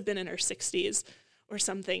who must have been in her 60s or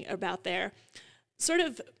something about there, sort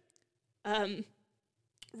of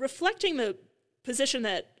reflecting the position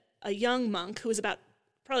that a young monk who was about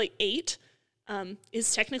probably 8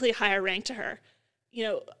 is technically higher ranked to her,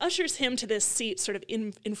 ushers him to this seat sort of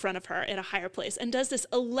in front of her at a higher place and does this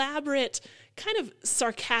elaborate kind of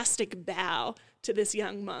sarcastic bow to this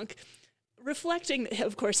young monk, reflecting,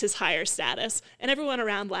 of course, his higher status. And everyone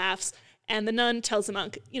around laughs, and the nun tells the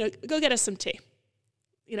monk, go get us some tea.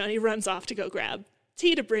 And he runs off to go grab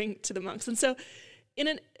tea to bring to the monks. And so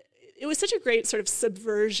it was such a great sort of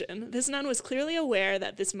subversion. This nun was clearly aware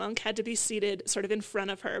that this monk had to be seated sort of in front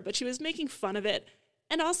of her, but she was making fun of it.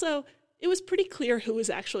 And also, it was pretty clear who was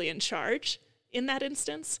actually in charge in that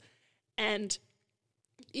instance. And,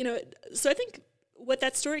 so I think what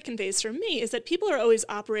that story conveys for me is that people are always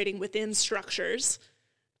operating within structures.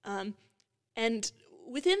 And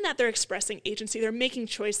within that, they're expressing agency. They're making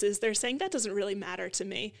choices. They're saying, that doesn't really matter to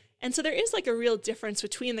me. And so there is like a real difference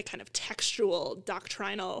between the kind of textual,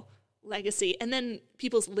 doctrinal legacy and then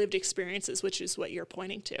people's lived experiences, which is what you're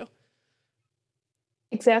pointing to.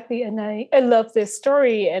 Exactly. And I love this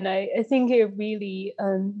story. And I think it really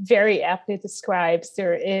very aptly describes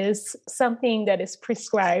there is something that is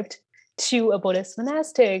prescribed to a Buddhist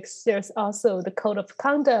monastics. There's also the code of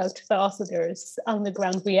conduct, but also there's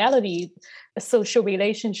on-the-ground reality, a social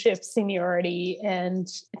relationship, seniority, and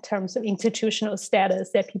in terms of institutional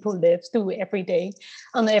status that people live through every day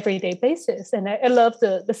on an everyday basis. And I love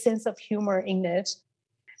the sense of humor in it.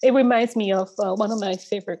 It reminds me of one of my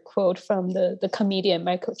favorite quotes from the comedian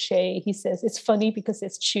Michael Che. He says, "It's funny because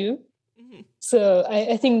it's true." Mm-hmm. So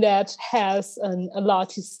I think that has a lot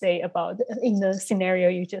to say about in the scenario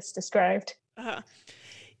you just described.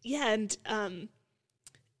 Yeah, and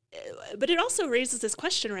but it also raises this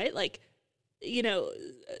question, right? Like,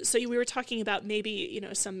 so we were talking about maybe,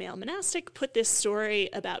 some male monastic put this story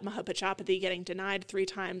about Mahapajapati getting denied 3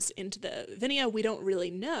 times into the Vinaya. We don't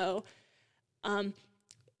really know.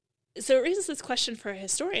 So it raises this question for a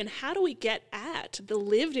historian: how do we get at the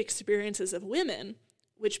lived experiences of women,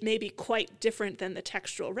 which may be quite different than the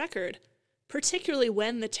textual record, particularly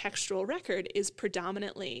when the textual record is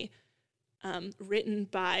predominantly written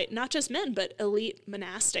by not just men, but elite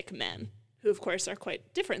monastic men, who of course are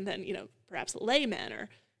quite different than, perhaps laymen or,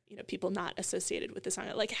 people not associated with the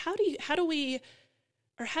Sangha. Like, how do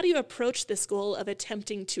you approach this goal of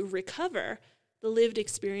attempting to recover the lived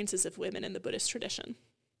experiences of women in the Buddhist tradition?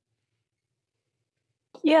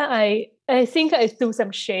 Yeah, I think I threw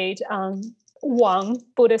some shade on one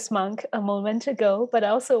Buddhist monk a moment ago, but I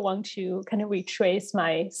also want to kind of retrace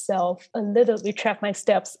my steps a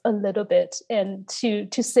little bit, and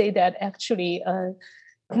to say that actually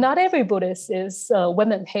not every Buddhist is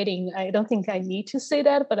women hating. I don't think I need to say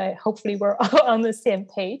that, but hopefully we're all on the same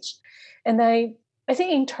page. And I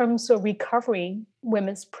think in terms of recovering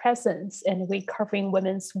women's presence and recovering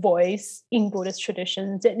women's voice in Buddhist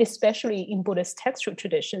traditions, and especially in Buddhist textual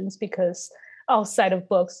traditions, because outside of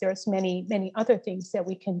books, there's many, many other things that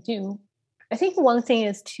we can do. I think one thing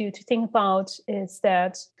is to think about is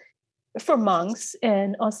that for monks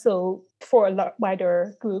and also for a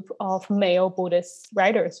wider group of male Buddhist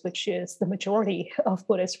writers, which is the majority of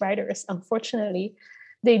Buddhist writers, unfortunately,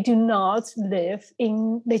 they do not live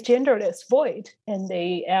in the genderless void. And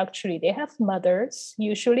they have mothers,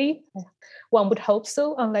 usually. One would hope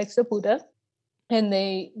so, unlike the Buddha. And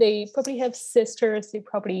they probably have sisters. They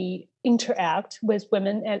probably interact with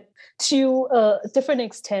women to a different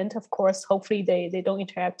extent. Of course, hopefully they don't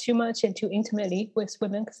interact too much and too intimately with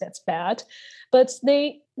women, because that's bad. But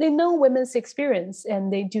they know women's experience,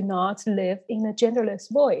 and they do not live in a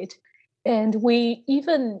genderless void. And we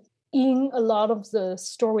even, in a lot of the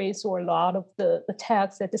stories or a lot of the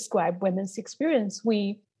texts that describe women's experience,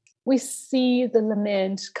 we see the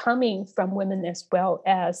lament coming from women as well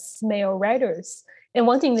as male writers. And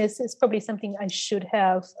one thing, this is probably something I should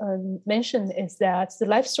have mentioned, is that the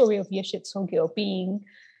life story of Yeshe Tsogyo, being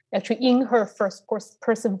actually in her first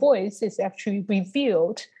person voice, is actually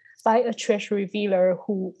revealed by a treasure revealer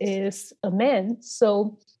who is a man.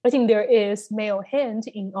 So I think there is male hand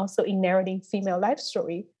in narrating female life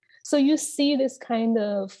story. So you see this kind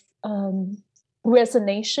of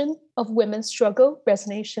resonation of women's struggle,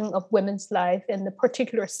 resonation of women's life, and the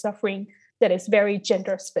particular suffering that is very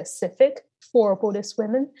gender specific for Buddhist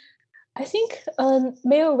women. I think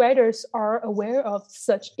male writers are aware of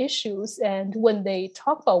such issues, and when they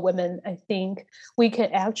talk about women, I think we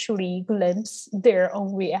can actually glimpse their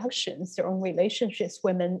own reactions, their own relationships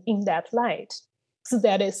with women in that light. So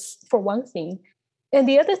that is for one thing. And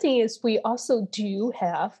the other thing is, we also do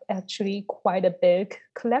have actually quite a big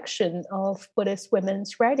collection of Buddhist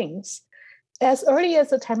women's writings. As early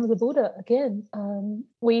as the time of the Buddha, again,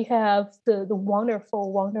 we have the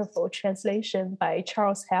wonderful, wonderful translation by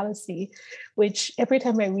Charles Hallisey, which every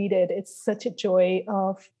time I read it, it's such a joy,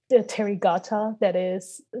 of the Therigatha, that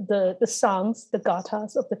is the songs, the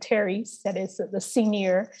gathas of the Theris, that is the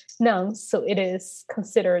senior nuns. So it is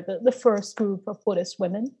considered the first group of Buddhist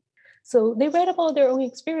women. So they write about their own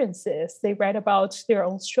experiences, they write about their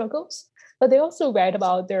own struggles, but they also write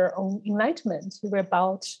about their own enlightenment. They write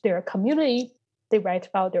about their community, they write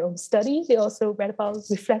about their own study, they also write about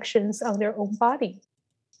reflections on their own body.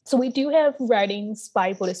 So we do have writings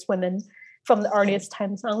by Buddhist women from the earliest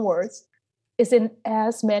times onwards. Is it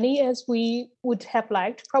as many as we would have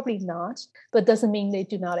liked? Probably not, but doesn't mean they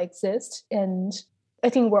do not exist. And I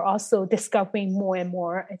think we're also discovering more and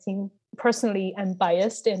more. I think personally, I'm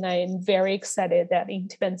biased, and I'm very excited that in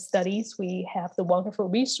Tibetan studies, we have the wonderful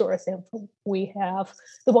resource, and we have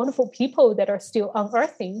the wonderful people that are still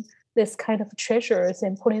unearthing this kind of treasures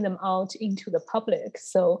and putting them out into the public.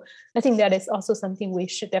 So I think that is also something we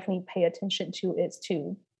should definitely pay attention to, is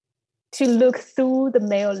to look through the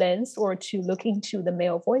male lens, or to look into the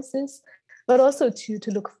male voices, but also to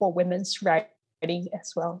look for women's writing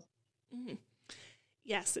as well. Mm.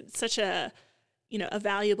 Yes, it's such a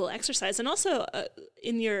valuable exercise. And also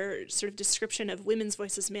in your sort of description of women's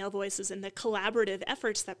voices, male voices, and the collaborative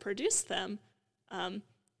efforts that produce them,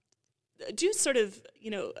 do sort of,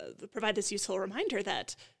 provide this useful reminder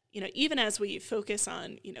that, even as we focus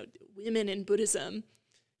on, women in Buddhism,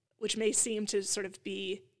 which may seem to sort of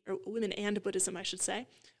be, or women and Buddhism, I should say,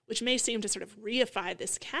 which may seem to sort of reify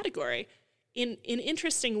this category, in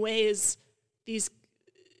interesting ways, it's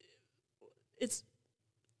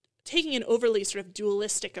taking an overly sort of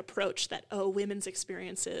dualistic approach that, women's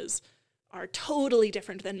experiences are totally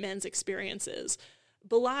different than men's experiences.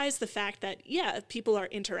 belies the fact that, yeah, people are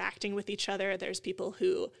interacting with each other. There's people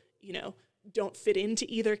who, don't fit into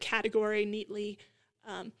either category neatly,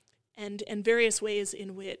 and various ways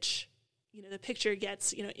in which, the picture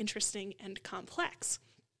gets, interesting and complex.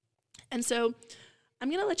 And so I'm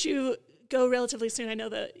going to let you go relatively soon. I know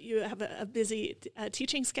that you have a busy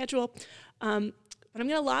teaching schedule, but I'm going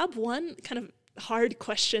to lob one kind of hard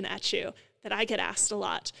question at you that I get asked a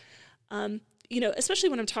lot. Especially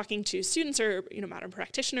when I'm talking to students or, modern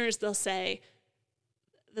practitioners, they'll say,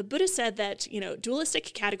 the Buddha said that,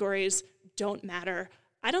 dualistic categories don't matter.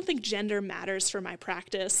 I don't think gender matters for my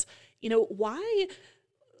practice.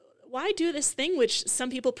 Why do this thing which some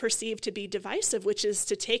people perceive to be divisive, which is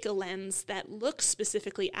to take a lens that looks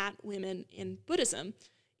specifically at women in Buddhism?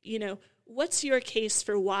 What's your case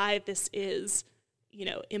for why this is,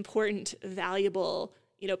 important, valuable,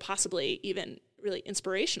 possibly even really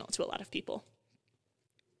inspirational to a lot of people?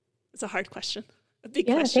 It's a hard question, a big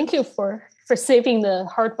question. Thank you for saving the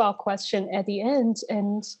hardball question at the end.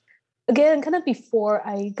 And again, kind of before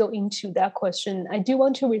I go into that question, I do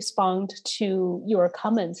want to respond to your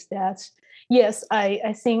comments that, yes,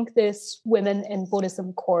 I think this Women in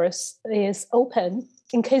Buddhism course is open,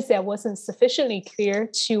 in case that wasn't sufficiently clear,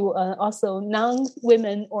 to also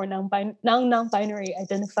non-women or non-binary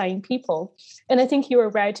identifying people. And I think you are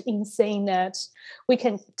right in saying that we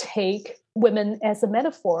can take women as a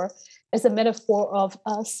metaphor of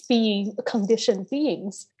us being conditioned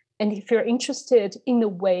beings. And if you're interested in the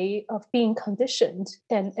way of being conditioned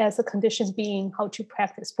and as a conditioned being, how to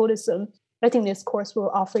practice Buddhism, I think this course will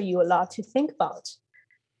offer you a lot to think about.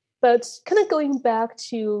 But kind of going back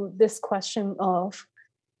to this question of,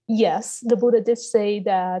 yes, the Buddha did say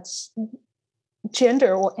that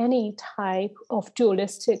gender or any type of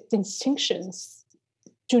dualistic distinctions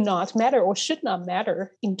do not matter or should not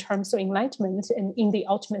matter in terms of enlightenment. And in the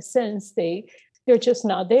ultimate sense, they're just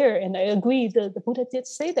not there. And I agree that the Buddha did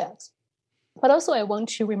say that. But also I want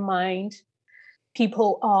to remind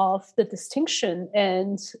people of the distinction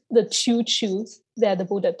and the two truths that the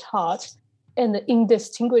Buddha taught and the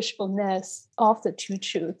indistinguishableness of the two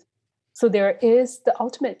truths. So there is the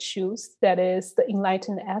ultimate truth that is the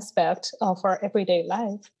enlightened aspect of our everyday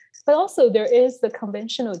life. But also there is the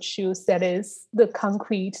conventional truth that is the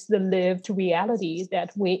concrete, the lived reality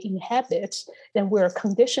that we inhabit and we're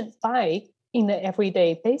conditioned by in the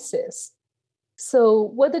everyday basis. So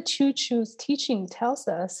what the two truths teaching tells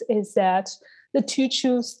us is that the two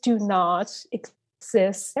truths do not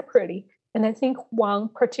exist separately. And I think one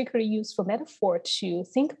particularly useful metaphor to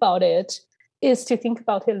think about it is to think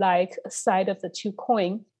about it like a side of the two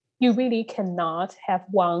coin. You really cannot have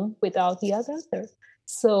one without the other.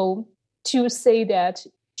 So to say that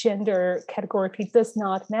gender categorically does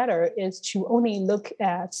not matter is to only look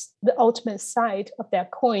at the ultimate side of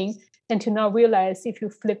that coin and to not realize if you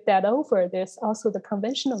flip that over, there's also the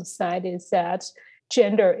conventional side is that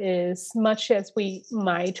gender is, much as we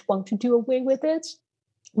might want to do away with it,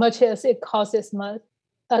 much as it causes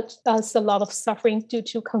us a lot of suffering due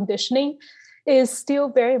to conditioning, is still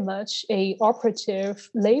very much a operative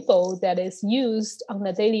label that is used on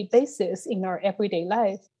a daily basis in our everyday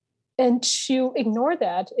life. And to ignore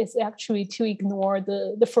that is actually to ignore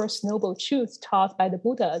the first noble truth taught by the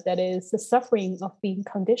Buddha, that is the suffering of being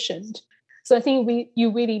conditioned. So I think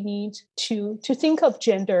you really need to think of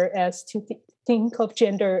gender as think of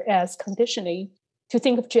gender as conditioning, to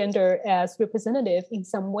think of gender as representative in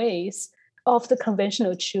some ways of the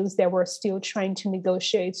conventional truths that we're still trying to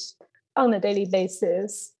negotiate on a daily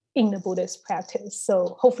basis in the Buddhist practice.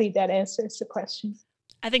 So hopefully that answers the question.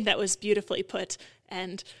 I think that was beautifully put.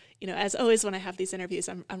 And, as always, when I have these interviews,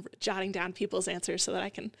 I'm jotting down people's answers so that I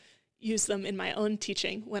can use them in my own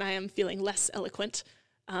teaching when I am feeling less eloquent.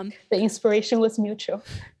 The inspiration was mutual.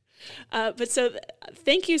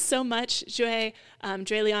 Thank you so much, Jue.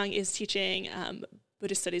 Jue Liang is teaching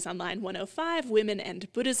Buddhist Studies Online 105, Women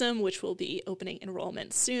and Buddhism, which will be opening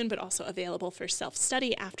enrollment soon, but also available for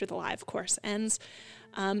self-study after the live course ends.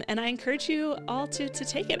 And I encourage you all to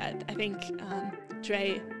take it. I think,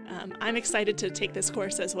 Jue, I'm excited to take this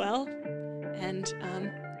course as well. And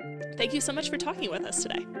thank you so much for talking with us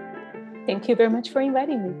today. Thank you very much for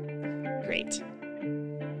inviting me. Great.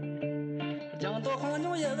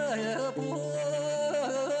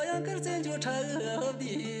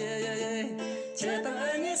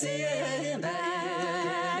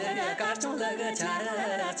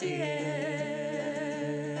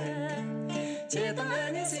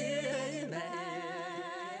 Chetan